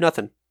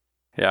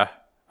 Yeah.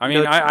 I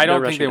mean, I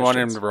don't think they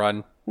wanted him to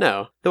run.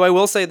 No. Though I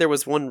will say there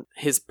was one,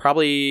 how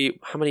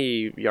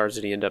many yards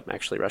did he end up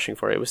actually rushing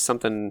for? It was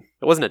something,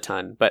 it wasn't a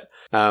ton, but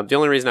the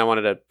only reason I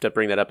wanted to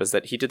bring that up is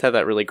that he did have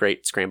that really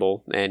great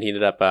scramble, and he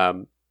ended up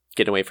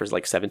getting away for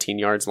 17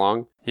 yards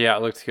long. Yeah,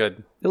 it looked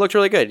good. It looked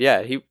really good,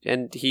 yeah.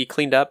 He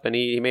cleaned up, and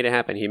he made it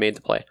happen. He made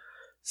the play.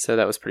 So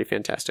that was pretty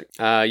fantastic.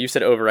 You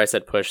said over, I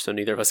said push, so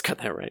neither of us got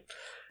that right.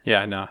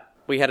 Yeah, no.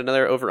 We had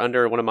another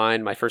over-under, one of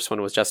mine. My first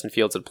one was Justin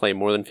Fields would play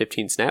more than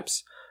 15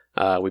 snaps.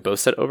 We both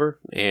said over,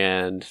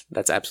 and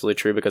that's absolutely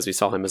true because we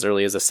saw him as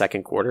early as the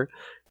second quarter.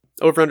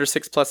 Over under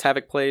 6+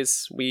 Havoc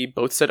plays, we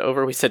both said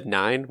over. We said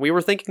 9. We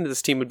were thinking that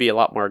this team would be a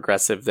lot more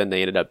aggressive than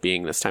they ended up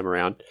being this time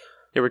around.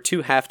 There were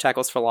 2 half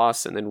tackles for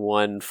loss and then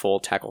 1 full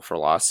tackle for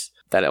loss.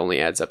 That only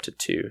adds up to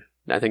 2.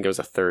 I think there was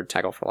a 3rd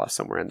tackle for loss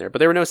somewhere in there, but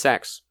there were no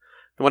sacks.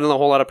 There wasn't a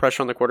whole lot of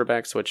pressure on the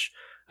quarterbacks, which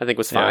I think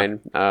was fine.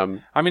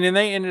 I mean, and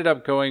they ended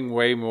up going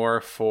way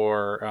more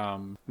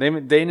for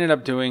they ended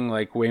up doing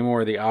way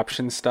more of the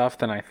option stuff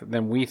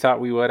than we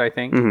thought we would, I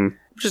think. Mm-hmm.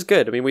 Which is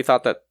good. I mean, we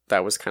thought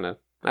that was kind of,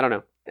 I don't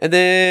know. And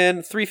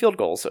then 3 field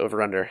goals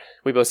over under.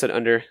 We both said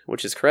under,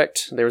 which is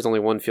correct. There was only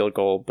 1 field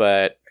goal,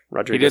 but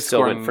Rodriguez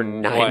still went for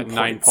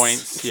 9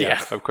 points.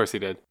 Yeah, of course he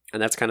did.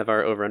 And that's kind of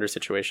our over-under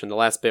situation. The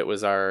last bit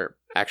was our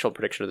actual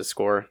prediction of the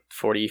score.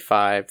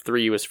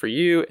 45-3 was for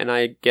you, and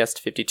I guessed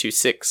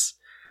 52-6.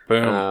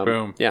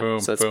 Boom. So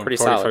that's boom. pretty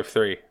solid.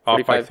 45-3.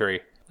 Off by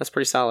 3. That's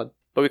pretty solid.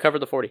 But we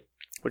covered the 40,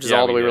 which is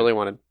all that we really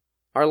wanted.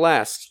 Our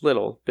last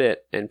little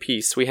bit and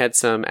piece, we had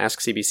some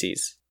Ask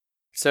CBCs.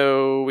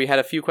 So we had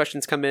a few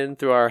questions come in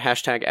through our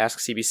hashtag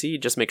AskCBC.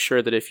 Just make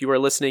sure that if you are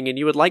listening and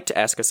you would like to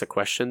ask us a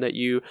question, that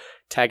you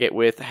tag it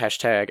with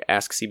hashtag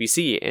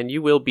AskCBC, and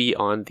you will be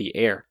on the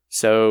air.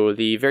 So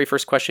the very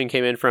first question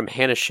came in from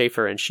Hannah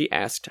Schaefer, and she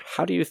asked,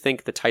 how do you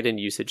think the tight end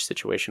usage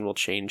situation will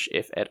change,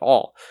 if at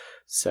all?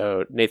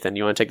 So Nathan,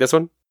 you want to take this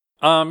one?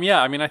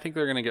 Yeah, I mean, I think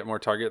they're going to get more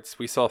targets.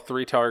 We saw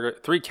 3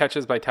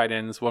 catches by tight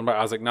ends, 1 by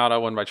Isaac Nada,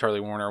 1 by Charlie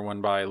Warner,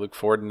 1 by Luke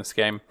Ford in this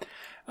game.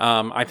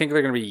 I think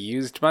they're going to be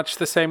used much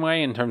the same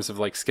way in terms of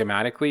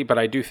schematically, but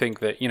I do think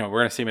that, we're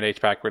going to see him at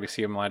H-back, we're going to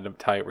see him lined up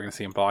tight, we're going to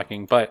see him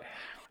blocking. But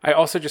I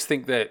also just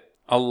think that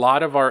a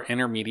lot of our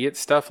intermediate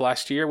stuff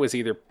last year was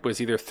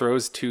either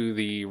throws to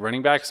the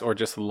running backs or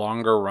just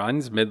longer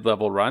runs,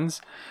 mid-level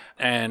runs.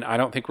 And I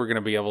don't think we're going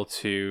to be able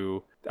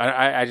to,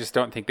 I just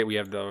don't think that we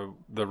have the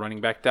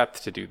running back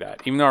depth to do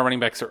that. Even though our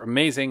running backs are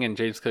amazing and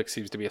James Cook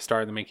seems to be a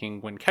star in the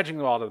making when catching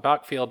the ball out of the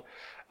backfield,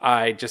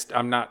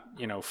 I'm not,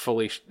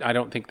 fully, I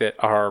don't think that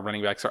our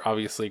running backs are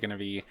obviously going to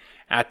be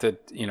at the,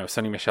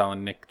 Sonny Michel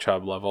and Nick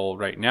Chubb level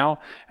right now.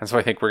 And so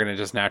I think we're going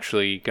to just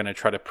naturally going to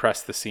try to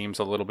press the seams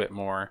a little bit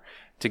more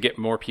to get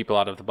more people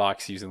out of the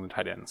box using the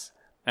tight ends.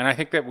 And I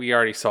think that we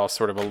already saw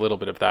sort of a little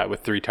bit of that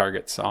with 3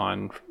 targets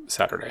on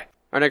Saturday.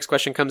 Our next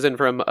question comes in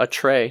from a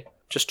Trey,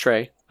 just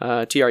Trey,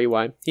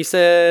 Trey. He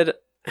said,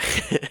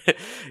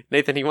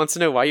 Nathan, he wants to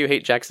know why you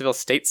hate Jacksonville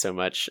State so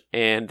much.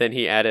 And then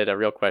he added a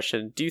real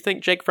question. Do you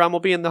think Jake Fromm will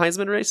be in the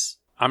Heisman race?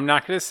 I'm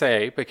not going to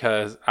say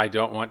because I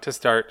don't want to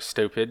start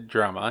stupid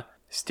drama.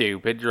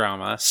 Stupid.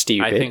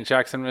 I think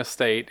Jacksonville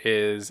State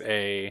is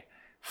a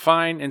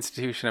fine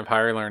institution of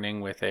higher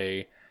learning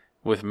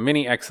with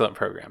many excellent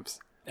programs.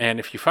 And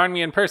if you find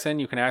me in person,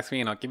 you can ask me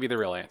and I'll give you the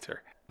real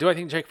answer. Do I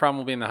think Jake Fromm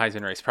will be in the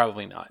Heisman race?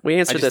 Probably not. We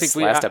answered this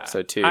last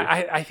episode too.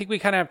 I think we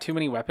kind of have too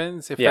many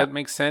weapons, if that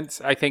makes sense.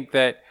 I think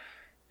that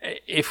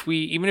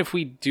even if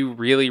we do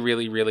really,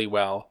 really, really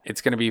well,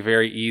 it's going to be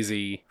very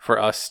easy for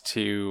us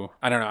to,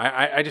 I don't know.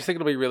 I just think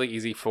it'll be really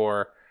easy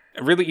for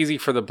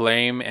the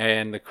blame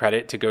and the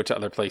credit to go to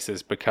other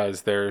places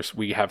because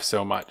we have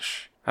so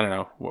much. I don't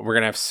know. We're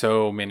going to have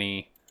so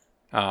many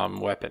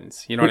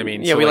weapons. You know what I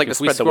mean? Yeah, we like to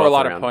spread the score wealth a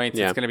lot around. of points.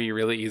 It's going to be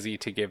really easy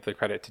to give the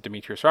credit to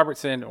Demetrius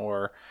Robertson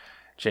or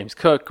James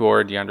Cook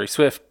or DeAndre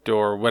Swift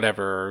or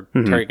whatever,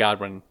 or Terry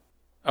Godwin.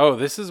 Oh,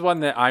 this is one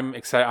that I'm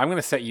excited. I'm going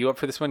to set you up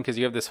for this one because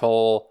you have this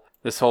whole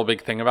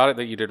big thing about it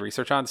that you did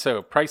research on.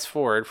 So Price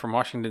Ford from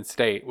Washington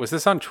State. Was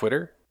this on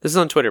Twitter? This is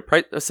on Twitter.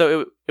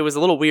 So it was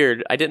a little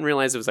weird. I didn't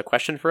realize it was a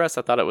question for us.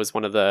 I thought it was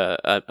one of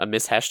a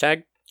miss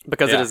hashtag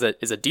because it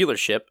is a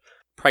dealership,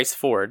 Price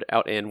Ford,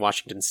 out in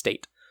Washington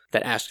State,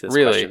 that asked this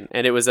question.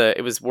 And it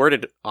was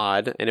worded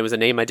odd, and it was a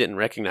name I didn't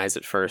recognize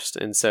at first.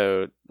 And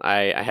so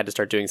I had to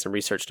start doing some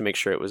research to make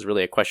sure it was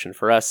really a question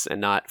for us and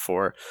not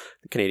for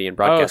the Canadian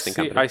Broadcasting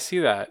Company. I see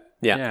that.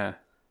 Yeah.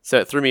 So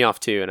it threw me off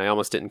too, and I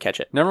almost didn't catch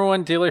it. Number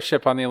 1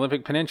 dealership on the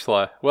Olympic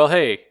Peninsula. Well,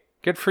 hey,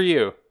 good for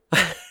you.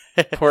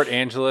 Port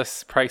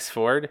Angeles Price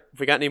Ford. If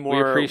we got any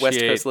more West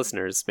Coast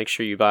listeners, make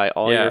sure you buy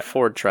all your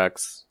Ford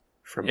trucks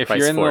from Price Ford.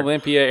 If you're in the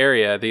Olympia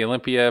area, the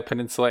Olympia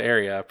Peninsula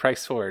area,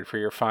 Price Ford for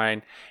your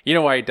fine. You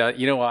know why he does?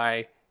 You know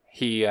why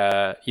he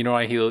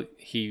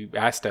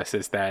asked us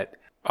is that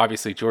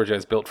obviously Georgia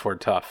is built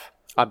Ford tough.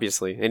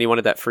 Obviously, and he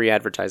wanted that free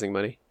advertising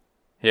money.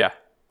 Yeah.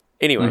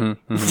 Anyway,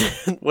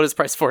 what does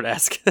Price Ford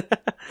ask?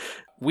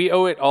 We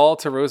owe it all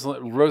to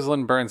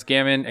Rosalind Burns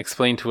Gammon.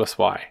 Explain to us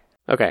why.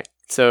 Okay.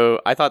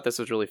 So I thought this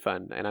was really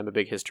fun, and I'm a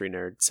big history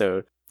nerd,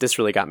 so this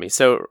really got me.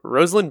 So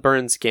Rosalind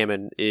Burns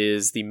Gammon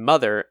is the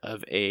mother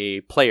of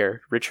a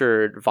player,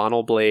 Richard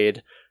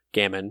Vonelblade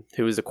Gammon,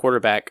 who was a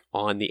quarterback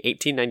on the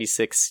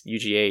 1896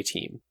 UGA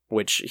team,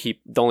 which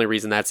the only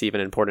reason that's even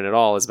important at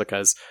all is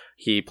because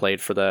he played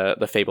for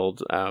the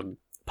fabled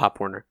Pop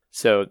Warner.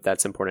 So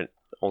that's important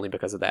only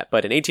because of that.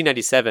 But in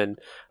 1897,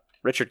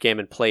 Richard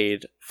Gammon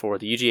played for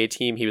the UGA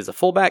team. He was a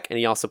fullback, and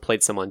he also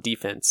played some on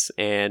defense.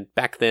 And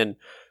back then,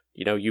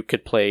 you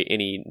could play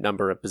any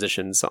number of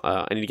positions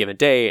on any given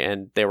day,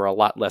 and there were a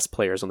lot less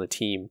players on the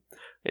team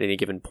at any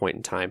given point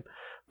in time.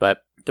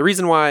 But the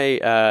reason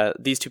why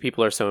these two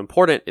people are so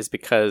important is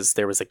because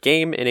there was a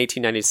game in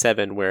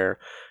 1897 where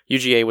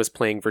UGA was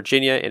playing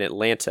Virginia in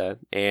Atlanta,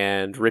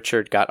 and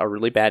Richard got a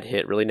really bad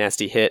hit, really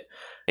nasty hit,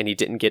 and he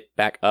didn't get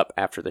back up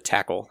after the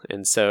tackle.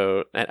 And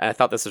so I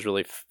thought this was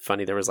really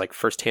funny. There was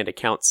firsthand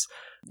accounts.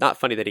 Not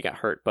funny that he got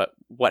hurt, but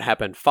what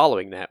happened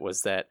following that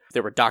was that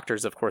there were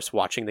doctors, of course,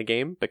 watching the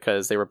game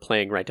because they were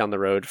playing right down the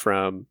road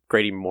from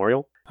Grady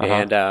Memorial.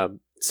 And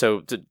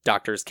so the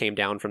doctors came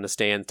down from the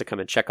stands to come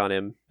and check on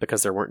him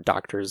because there weren't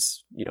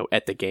doctors,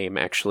 at the game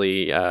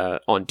actually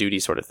on duty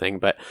sort of thing.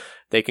 But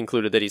they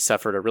concluded that he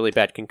suffered a really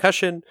bad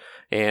concussion.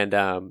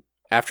 And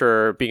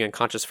after being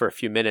unconscious for a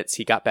few minutes,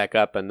 he got back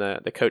up, and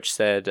the coach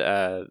said,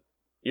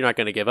 "You're not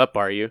going to give up,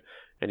 are you?"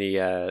 And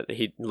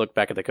he looked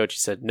back at the coach. He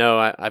said, "No,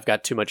 I've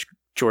got too much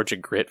Georgia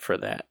grit for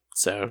that."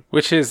 So,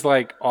 which is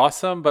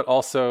awesome, but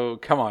also,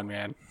 come on,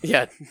 man.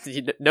 Yeah,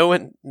 no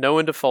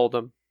one to fold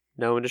him,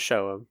 no one to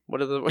show him.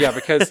 What are the? Yeah,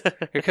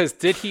 because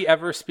did he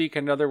ever speak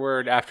another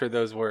word after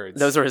those words?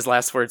 Those were his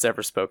last words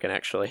ever spoken,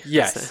 actually.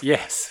 Yes,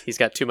 yes. He's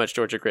got too much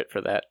Georgia grit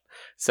for that.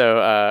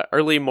 So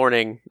early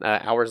morning,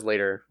 hours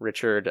later,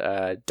 Richard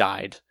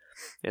died.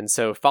 And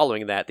so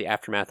following that, the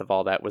aftermath of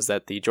all that was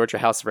that the Georgia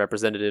House of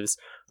Representatives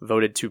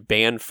voted to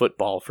ban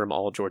football from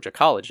all Georgia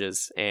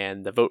colleges,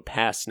 and the vote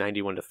passed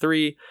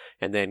 91-3,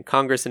 and then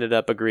Congress ended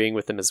up agreeing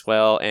with them as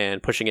well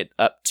and pushing it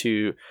up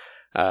to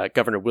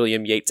Governor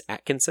William Yates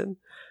Atkinson.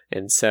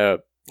 And so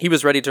he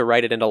was ready to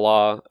write it into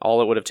law.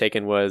 All it would have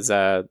taken was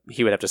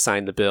he would have to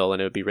sign the bill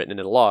and it would be written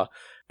into law.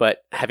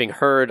 But having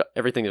heard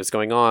everything that was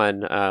going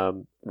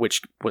on,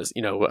 which was,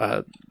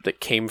 that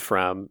came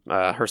from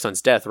her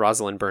son's death,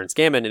 Rosalind Burns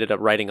Gammon ended up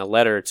writing a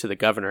letter to the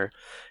governor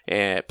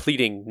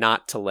pleading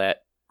not to let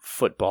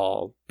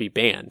football be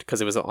banned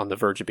because it was on the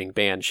verge of being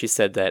banned. She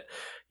said that,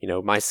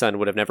 my son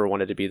would have never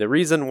wanted to be the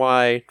reason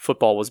why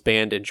football was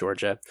banned in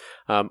Georgia.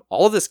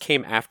 All of this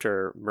came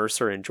after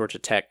Mercer and Georgia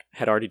Tech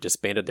had already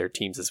disbanded their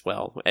teams as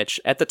well.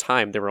 At the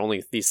time, there were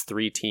only these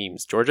 3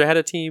 teams. Georgia had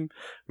a team,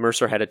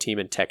 Mercer had a team,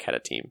 and Tech had a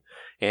team.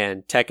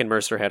 And Tech and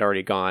Mercer had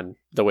already gone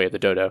the way of the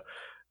dodo.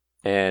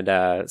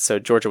 And so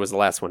Georgia was the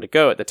last one to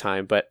go at the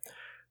time. But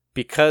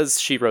because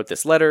she wrote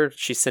this letter,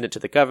 she sent it to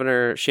the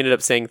governor. She ended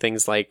up saying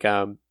things like,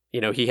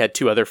 he had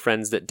 2 other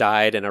friends that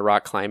died in a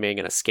rock climbing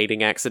and a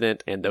skating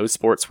accident, and those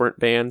sports weren't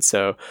banned.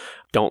 So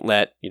don't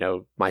let,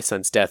 my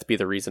son's death be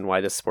the reason why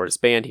this sport is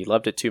banned. He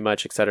loved it too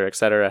much, et cetera, et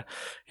cetera.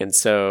 And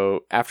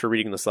so after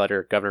reading this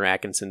letter, Governor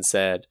Atkinson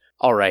said,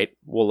 all right,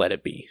 we'll let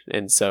it be.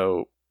 And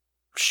so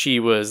she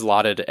was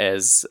lauded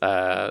as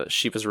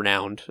she was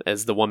renowned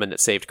as the woman that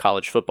saved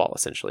college football,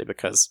 essentially,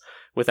 because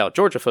without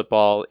Georgia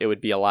football, it would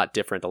be a lot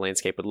different. The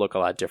landscape would look a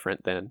lot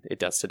different than it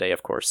does today,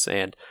 of course.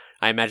 And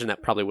I imagine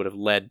that probably would have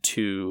led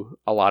to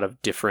a lot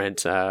of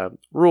different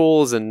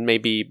rules and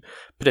maybe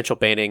potential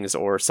bannings,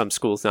 or some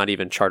schools not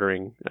even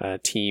chartering a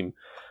team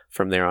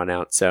from there on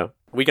out. So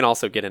we can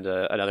also get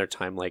into another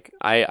time. Like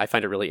I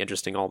find it really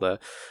interesting, all the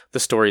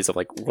stories of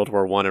like World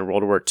War I and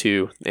World War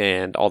II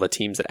and all the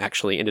teams that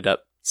actually ended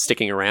up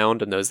sticking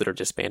around and those that are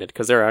disbanded,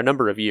 because there are a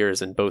number of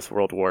years in both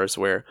world wars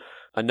where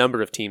a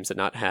number of teams did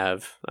not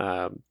have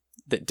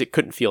that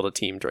couldn't field a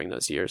team during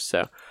those years.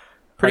 So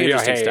pretty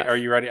interesting stuff. Are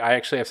you ready? I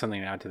actually have something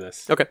to add to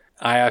this. Okay.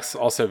 I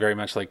also very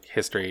much like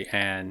history,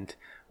 and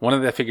one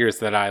of the figures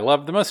that I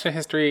love the most in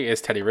history is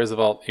Teddy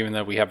Roosevelt. Even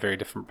though we have very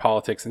different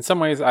politics, in some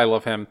ways I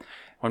love him.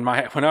 When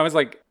I was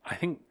like, I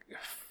think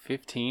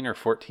 15 or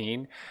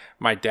 14,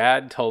 my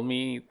dad told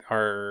me,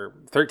 or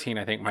 13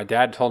 I think, my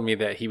dad told me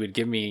that he would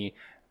give me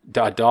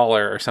 $1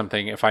 or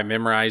something if I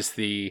memorized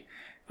the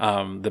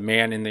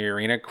man in the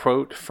arena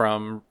quote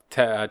from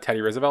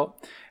Teddy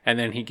Roosevelt. And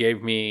then he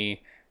gave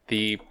me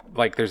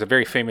there's a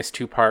very famous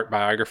 2-part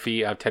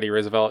biography of Teddy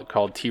Roosevelt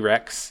called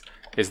T-Rex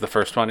is the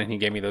first one, and he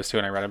gave me those 2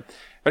 and I read them.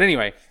 But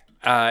anyway,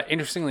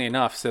 interestingly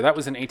enough, so that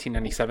was in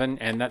 1897,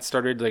 and that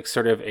started like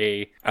sort of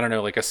a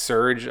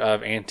surge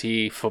of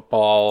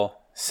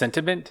anti-football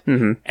sentiment.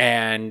 Mm-hmm.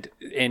 And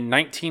in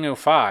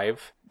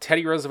 1905,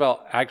 Teddy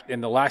Roosevelt,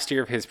 in the last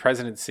year of his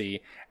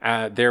presidency,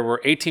 there were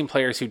 18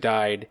 players who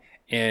died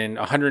and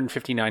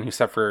 159 who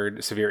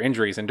suffered severe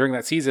injuries. And during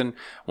that season,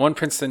 one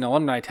Princeton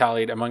alumni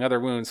tallied, among other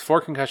wounds,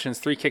 4 concussions,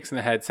 3 kicks in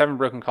the head, 7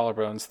 broken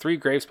collarbones, 3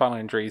 grave spinal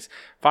injuries,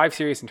 5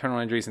 serious internal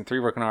injuries, and 3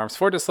 broken arms,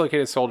 4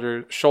 dislocated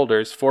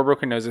shoulders, 4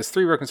 broken noses,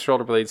 3 broken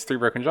shoulder blades, 3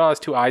 broken jaws,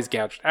 2 eyes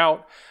gouged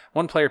out,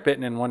 1 player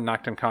bitten and 1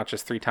 knocked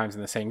unconscious 3 times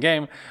in the same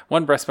game,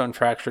 1 breastbone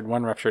fractured,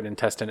 1 ruptured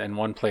intestine, and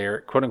 1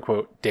 player,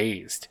 quote-unquote,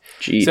 dazed.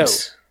 Jeez.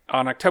 So,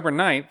 on October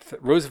 9th,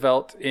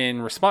 Roosevelt,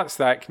 in response to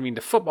that, convened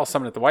a football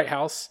summit at the White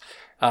House.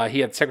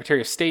 He had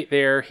Secretary of State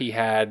there. He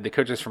had the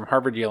coaches from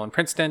Harvard, Yale, and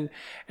Princeton.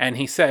 And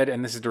he said,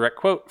 and this is a direct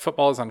quote,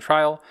 "Football is on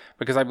trial.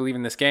 Because I believe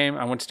in this game,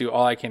 I want to do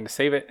all I can to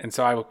save it. And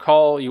so I will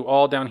call you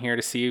all down here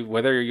to see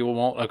whether you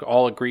won't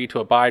all agree to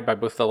abide by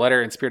both the letter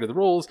and spirit of the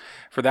rules,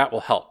 for that will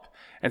help."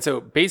 And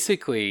so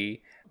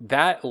basically,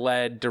 that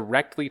led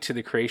directly to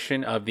the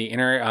creation of the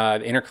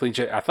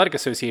Intercollegiate Athletic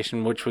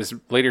Association, which was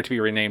later to be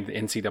renamed the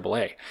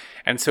NCAA.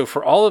 And so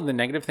for all of the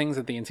negative things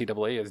that the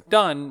NCAA has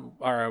done,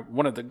 or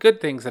one of the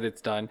good things that it's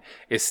done,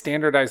 is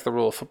standardize the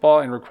rule of football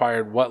and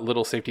required what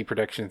little safety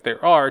protections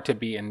there are to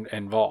be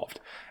involved.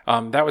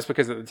 That was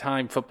because at the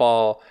time,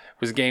 football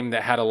was a game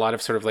that had a lot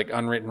of sort of like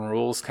unwritten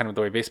rules, kind of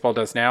the way baseball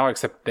does now,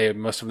 except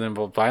most of them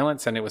involved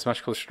violence, and it was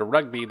much closer to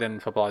rugby than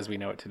football as we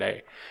know it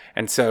today.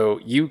 And so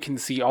you can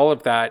see all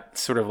of that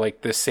sort of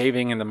like the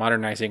saving and the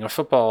modernizing of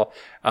football.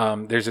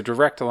 There's a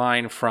direct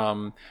line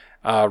from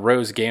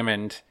Rose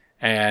Gammond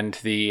and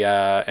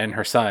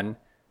her son,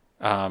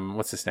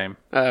 what's his name?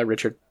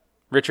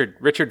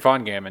 Richard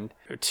Von Gammond,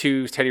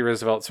 to Teddy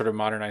Roosevelt sort of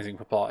modernizing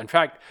football. In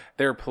fact,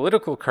 there are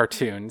political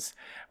cartoons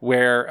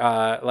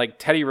where like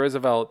Teddy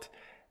Roosevelt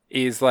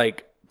is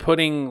like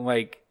putting,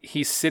 like,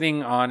 he's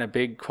sitting on a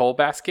big coal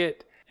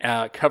basket,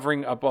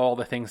 covering up all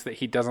the things that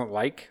he doesn't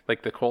like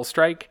the coal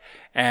strike,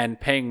 and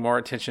paying more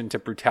attention to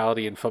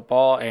brutality in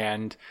football,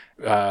 and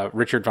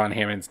Richard Von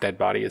Hammond's dead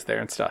body is there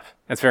and stuff.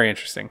 It's very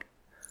interesting.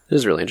 It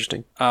is really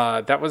interesting.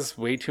 That was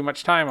way too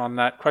much time on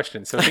that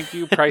question. So thank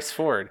you, Price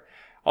Ford.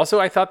 Also,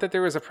 I thought that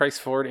there was a Price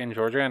Ford in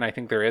Georgia, and I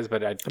think there is,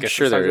 but I guess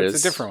sure there is.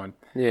 It's a different one.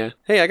 Yeah.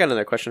 Hey, I got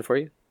another question for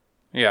you.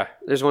 Yeah.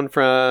 There's one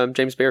from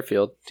James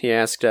Bearfield. He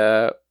asked,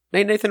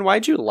 "Hey, Nathan,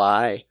 why'd you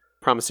lie?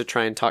 Promise to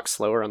try and talk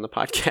slower on the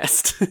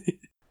podcast."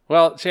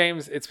 Well,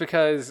 James, it's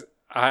because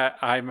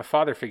I'm a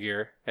father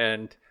figure,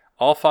 and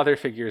all father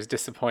figures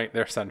disappoint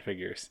their son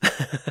figures.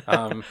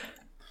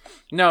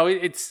 No,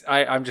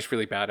 I'm just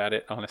really bad at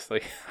it,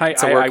 honestly.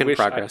 It's a work in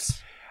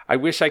progress. I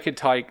wish I could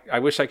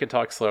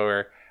talk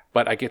slower,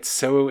 but I get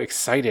so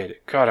excited.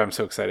 God, I'm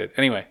so excited.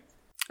 Anyway.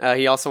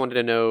 He also wanted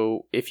to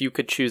know if you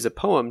could choose a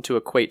poem to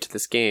equate to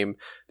this game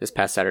this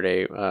past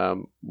Saturday,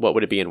 what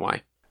would it be and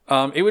why?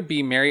 It would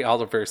be Mary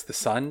Oliver's The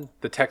Sun,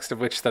 the text of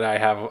which that I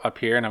have up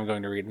here, and I'm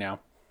going to read now.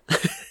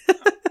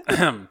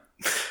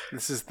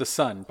 This is The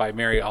Sun by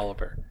Mary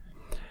Oliver.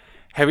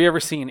 Have you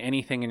ever seen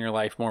anything in your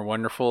life more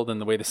wonderful than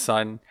the way the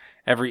sun,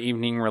 every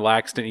evening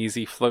relaxed and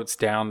easy, floats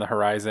down the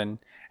horizon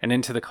and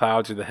into the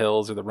clouds or the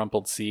hills or the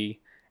rumpled sea,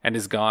 and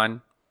is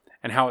gone?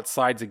 And how it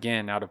slides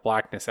again out of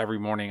blackness every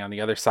morning on the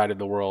other side of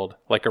the world,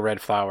 like a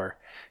red flower,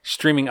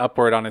 streaming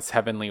upward on its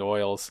heavenly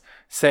oils,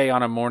 say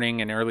on a morning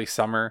in early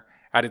summer,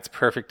 at its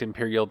perfect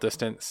imperial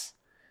distance?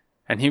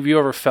 And have you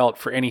ever felt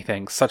for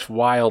anything such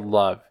wild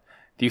love?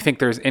 Do you think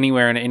there is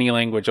anywhere in any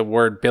language a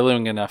word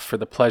billowing enough for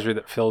the pleasure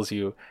that fills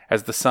you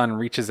as the sun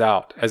reaches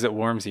out, as it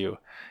warms you,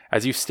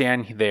 as you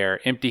stand there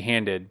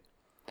empty-handed?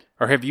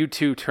 Or have you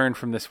too turned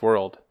from this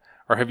world?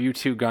 Or have you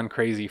too gone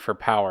crazy for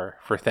power,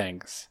 for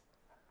things?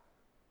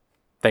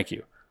 Thank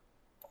you.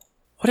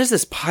 What is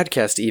this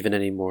podcast even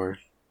anymore?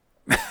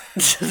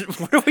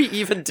 What are we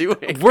even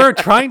doing? We're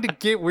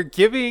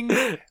giving.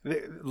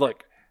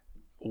 Look,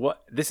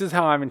 this is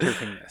how I'm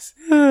interpreting this.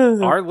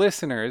 Our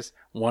listeners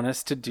want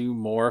us to do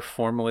more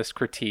formalist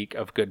critique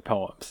of good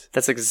poems.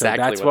 That's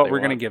exactly that's what we're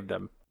going to give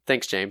them.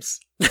 Thanks, James.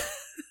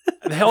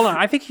 Hold on.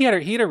 I think he had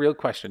a real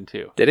question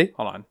too. Did he?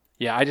 Hold on.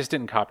 Yeah, I just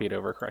didn't copy it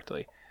over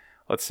correctly.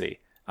 Let's see.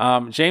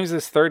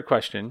 James's third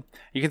question.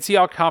 You can see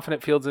how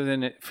confident Fields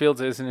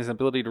is in his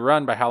ability to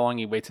run by how long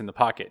he waits in the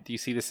pocket. Do you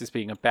see this as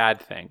being a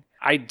bad thing?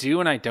 I do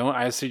and I don't.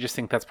 I also just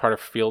think that's part of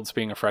Fields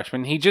being a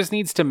freshman. He just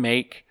needs to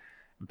make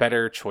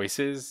better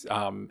choices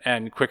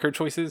and quicker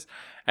choices.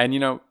 And,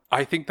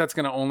 I think that's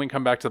going to only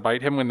come back to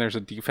bite him when there's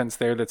a defense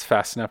there that's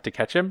fast enough to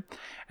catch him.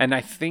 And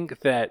I think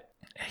that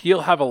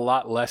he'll have a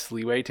lot less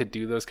leeway to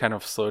do those kind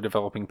of slow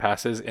developing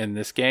passes in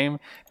this game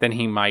than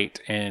he might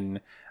in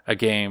a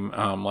game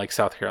like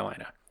South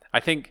Carolina. I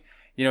think,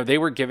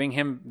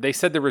 they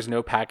said there was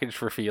no package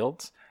for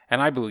Fields,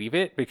 and I believe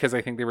it because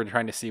I think they were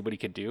trying to see what he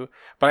could do.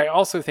 But I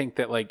also think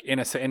that like in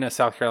a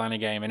South Carolina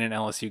game, in an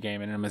LSU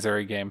game, in a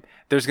Missouri game,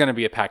 there's going to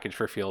be a package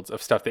for Fields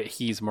of stuff that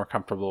he's more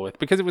comfortable with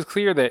because it was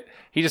clear that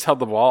he just held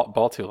the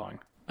ball too long.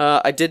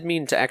 I did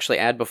mean to actually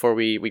add before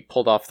we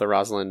pulled off the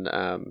Rosalind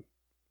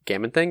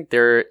Gammon thing.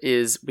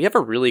 We have a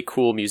really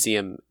cool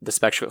museum, the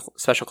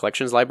special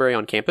collections library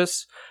on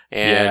campus,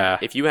 and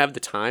if you have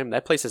the time,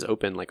 that place is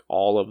open like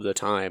all of the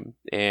time,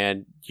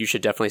 and you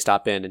should definitely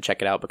stop in and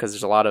check it out because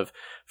there's a lot of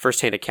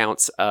firsthand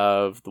accounts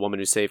of the woman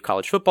who saved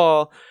college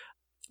football.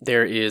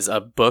 There is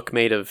a book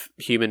made of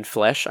human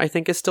flesh, I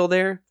think, is still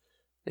there.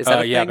 Is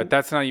that a thing? But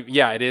that's not even,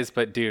 it is,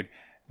 but dude,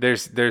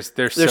 there's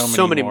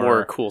so many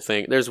more cool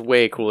things. There's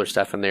way cooler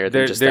stuff in there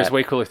than just there's that.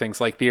 way cooler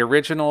things like the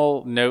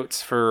original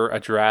notes for a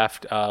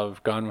draft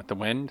of Gone with the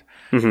Wind,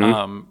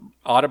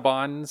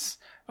 Audubon's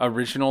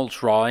original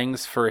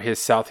drawings for his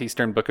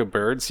Southeastern Book of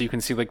Birds. So you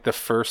can see like the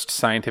first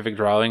scientific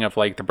drawing of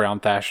like the brown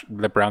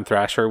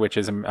thrasher, which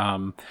is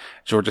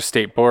Georgia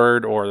State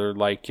Bird, or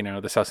like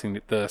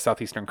the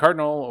Southeastern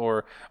Cardinal,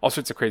 or all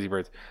sorts of crazy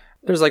birds.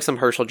 There's like some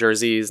Herschel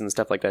jerseys and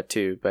stuff like that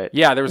too, but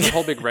yeah, there was a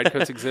whole big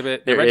Redcoats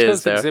exhibit. The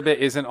Redcoats exhibit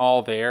isn't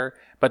all there,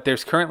 but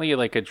there's currently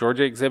like a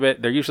Georgia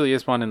exhibit. There usually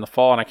is one in the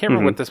fall, and I can't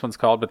remember what this one's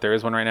called, but there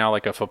is one right now,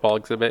 like a football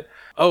exhibit.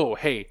 Oh,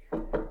 hey,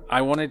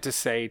 I wanted to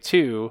say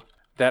too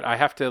that I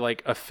have to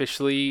like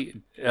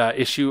officially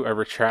issue a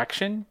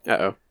retraction.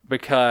 Uh-oh.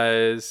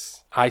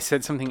 Because I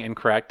said something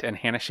incorrect, and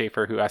Hannah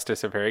Schaefer, who asked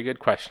us a very good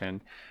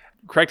question,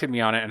 corrected me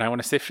on it, and I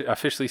want to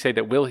officially say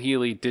that Will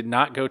Healy did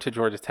not go to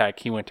Georgia Tech.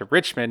 He went to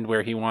Richmond,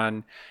 where he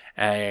won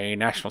a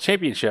national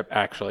championship,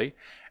 actually.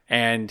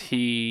 And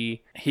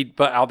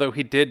but although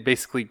he did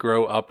basically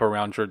grow up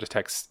around Georgia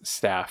Tech's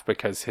staff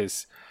because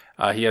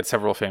he had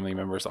several family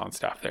members on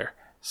staff there.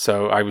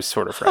 So I was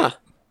sort of right.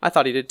 I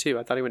thought he did too.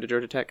 I thought he went to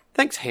Georgia Tech.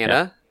 Thanks, Hannah.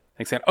 Yeah.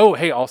 Thanks, Hannah. Oh,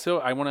 hey, also,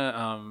 I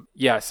want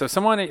to, so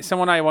someone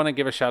I want to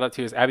give a shout out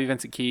to is Abby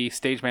Vincent Key,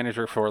 stage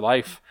manager for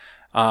Life.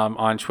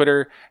 On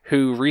Twitter,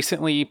 who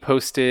recently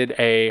posted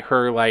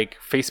her like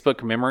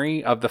Facebook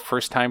memory of the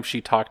first time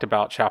she talked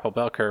about Chapel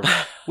Bell Curve,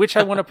 which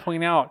I want to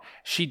point out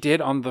she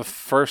did on the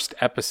first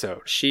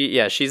episode.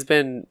 She's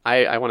been,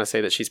 I want to say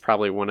that she's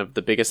probably one of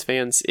the biggest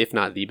fans, if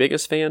not the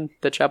biggest fan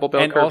that Chapel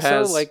Bell Curve has. And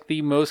also like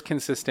the most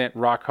consistent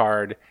rock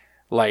hard,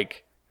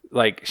 like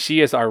she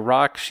is our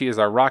rock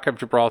of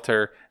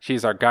Gibraltar, she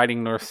is our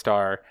guiding North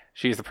Star.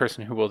 She's the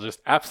person who will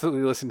just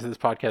absolutely listen to this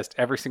podcast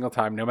every single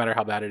time, no matter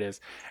how bad it is.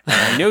 And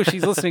I know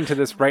she's listening to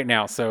this right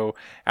now. So,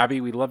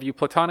 Abby, we love you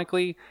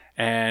platonically,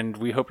 and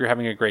we hope you're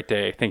having a great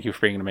day. Thank you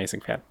for being an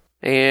amazing fan.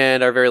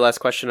 And our very last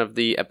question of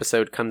the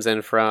episode comes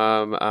in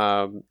from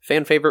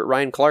fan favorite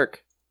Ryan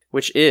Clark,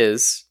 which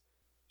is,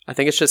 I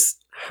think it's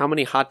just, how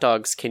many hot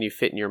dogs can you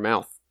fit in your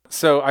mouth?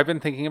 So, I've been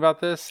thinking about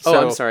this.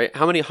 I'm sorry.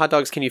 How many hot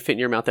dogs can you fit in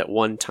your mouth at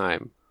one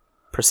time?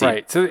 Proceed.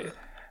 Right.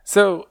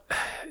 So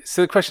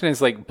the question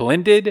is like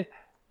blended,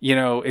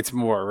 it's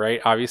more, right?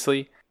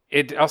 Obviously.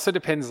 It also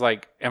depends,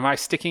 like, am I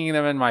sticking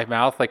them in my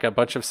mouth like a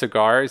bunch of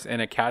cigars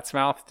in a cat's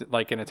mouth,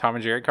 like in a Tom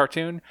and Jerry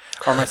cartoon?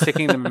 Or am I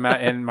sticking them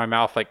in my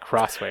mouth like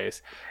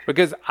crossways?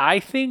 Because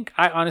I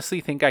honestly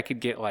think I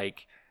could get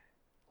like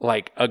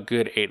a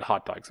good 8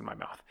 hot dogs in my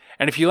mouth.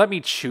 And if you let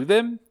me chew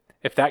them,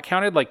 if that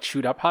counted like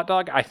chewed up hot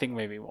dog, I think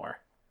maybe more.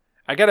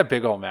 I got a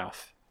big old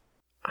mouth.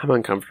 I'm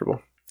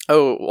uncomfortable.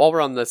 Oh, while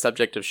we're on the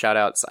subject of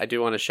shout-outs, I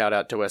do want to shout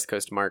out to West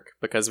Coast Mark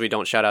because we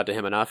don't shout out to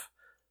him enough.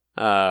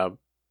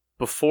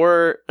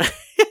 Before,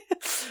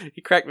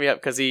 he cracked me up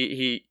because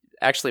he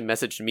actually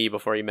messaged me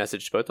before he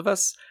messaged both of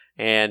us,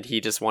 and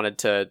he just wanted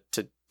to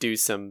do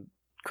some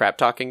crap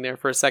talking there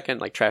for a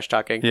second, like trash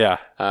talking. Yeah.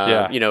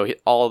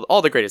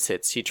 All the greatest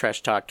hits. He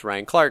trash talked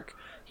Ryan Clark.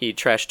 He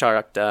trash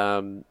talked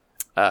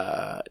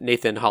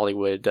Nathan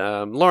Hollywood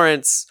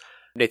Lawrence.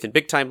 Nathan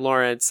Big Time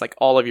Lawrence, like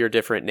all of your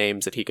different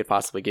names that he could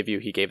possibly give you,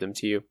 he gave them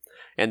to you.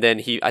 And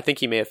then I think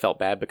he may have felt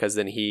bad because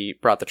then he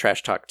brought the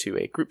trash talk to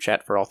a group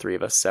chat for all 3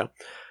 of us. So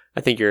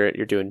I think you're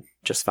doing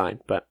just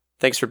fine. But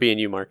thanks for being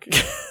you, Mark.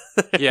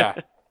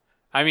 Yeah.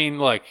 I mean,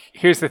 look,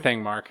 here's the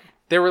thing, Mark.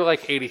 There were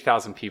like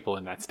 80,000 people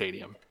in that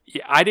stadium.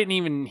 Yeah, I didn't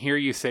even hear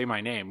you say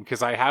my name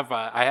because I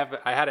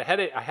had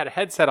a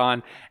headset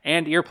on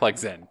and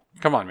earplugs in.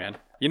 Come on, man.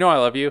 You know I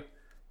love you.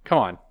 Come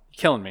on, you're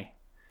killing me.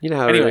 You know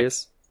how it really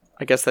is.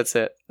 I guess that's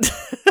it.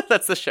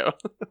 That's the show.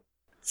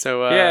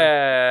 So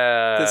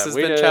yeah, this has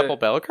been Chapel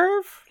Bell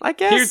Curve, I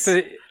guess.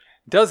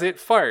 Does it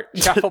fart?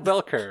 Chapel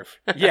Bell Curve.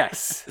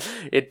 Yes,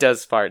 it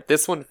does fart.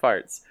 This one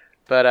farts.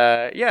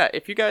 But yeah,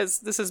 if you guys,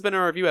 this has been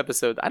a review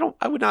episode.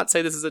 I would not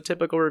say this is a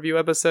typical review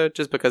episode,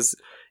 just because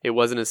it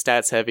wasn't as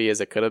stats heavy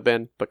as it could have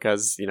been.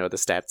 Because the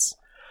stats.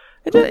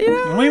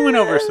 We went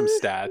over some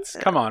stats.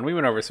 Come on, we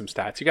went over some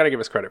stats. You got to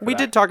give us credit for that. We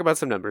did talk about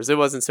some numbers. It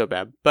wasn't so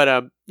bad.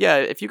 But yeah,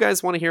 if you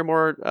guys want to hear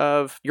more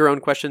of your own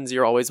questions,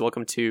 you're always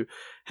welcome to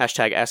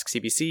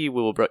 #AskCBC. We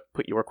will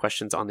put your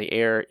questions on the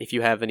air. If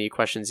you have any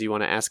questions you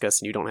want to ask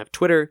us and you don't have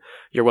Twitter,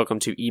 you're welcome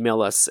to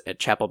email us at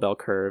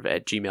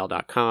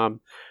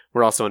chapelbellcurve@gmail.com.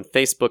 We're also on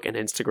Facebook and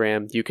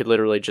Instagram. You could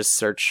literally just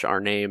search our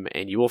name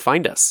and you will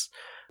find us.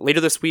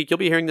 Later this week, you'll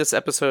be hearing this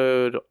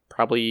episode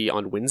probably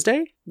on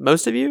Wednesday,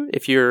 most of you,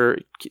 if you're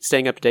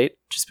staying up to date,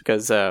 just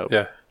because,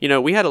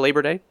 we had a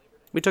Labor Day.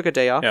 We took a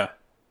day off. Yeah.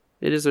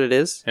 It is what it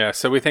is. Yeah,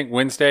 so we think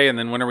Wednesday, and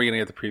then when are we going to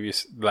get the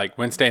previous, like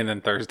Wednesday and then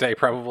Thursday,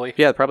 probably?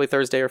 Yeah, probably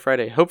Thursday or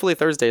Friday. Hopefully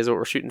Thursday is what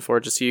we're shooting for,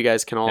 just so you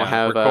guys can all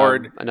have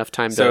enough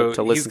time to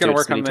listen to it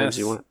as many times as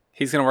you want.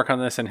 He's going to work on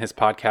this in his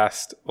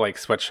podcast,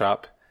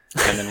 sweatshop,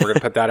 and then we're going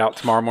to put that out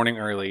tomorrow morning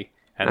early.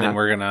 And then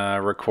we're going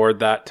to record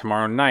that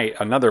tomorrow night,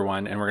 another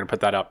one, and we're going to put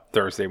that up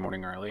Thursday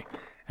morning early.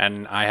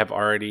 And I'm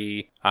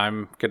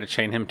going to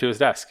chain him to his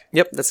desk.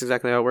 Yep, that's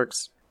exactly how it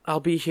works. I'll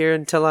be here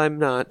until I'm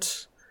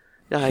not,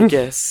 I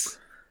guess.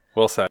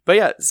 Well said. But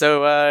yeah,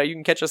 so you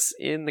can catch us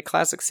in the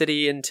Classic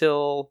City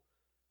until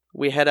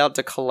we head out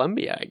to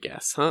Columbia, I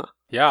guess, huh?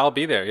 Yeah, I'll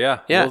be there, yeah.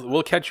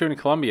 We'll catch you in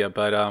Columbia,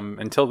 but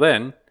until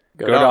then,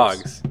 go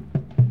Dogs.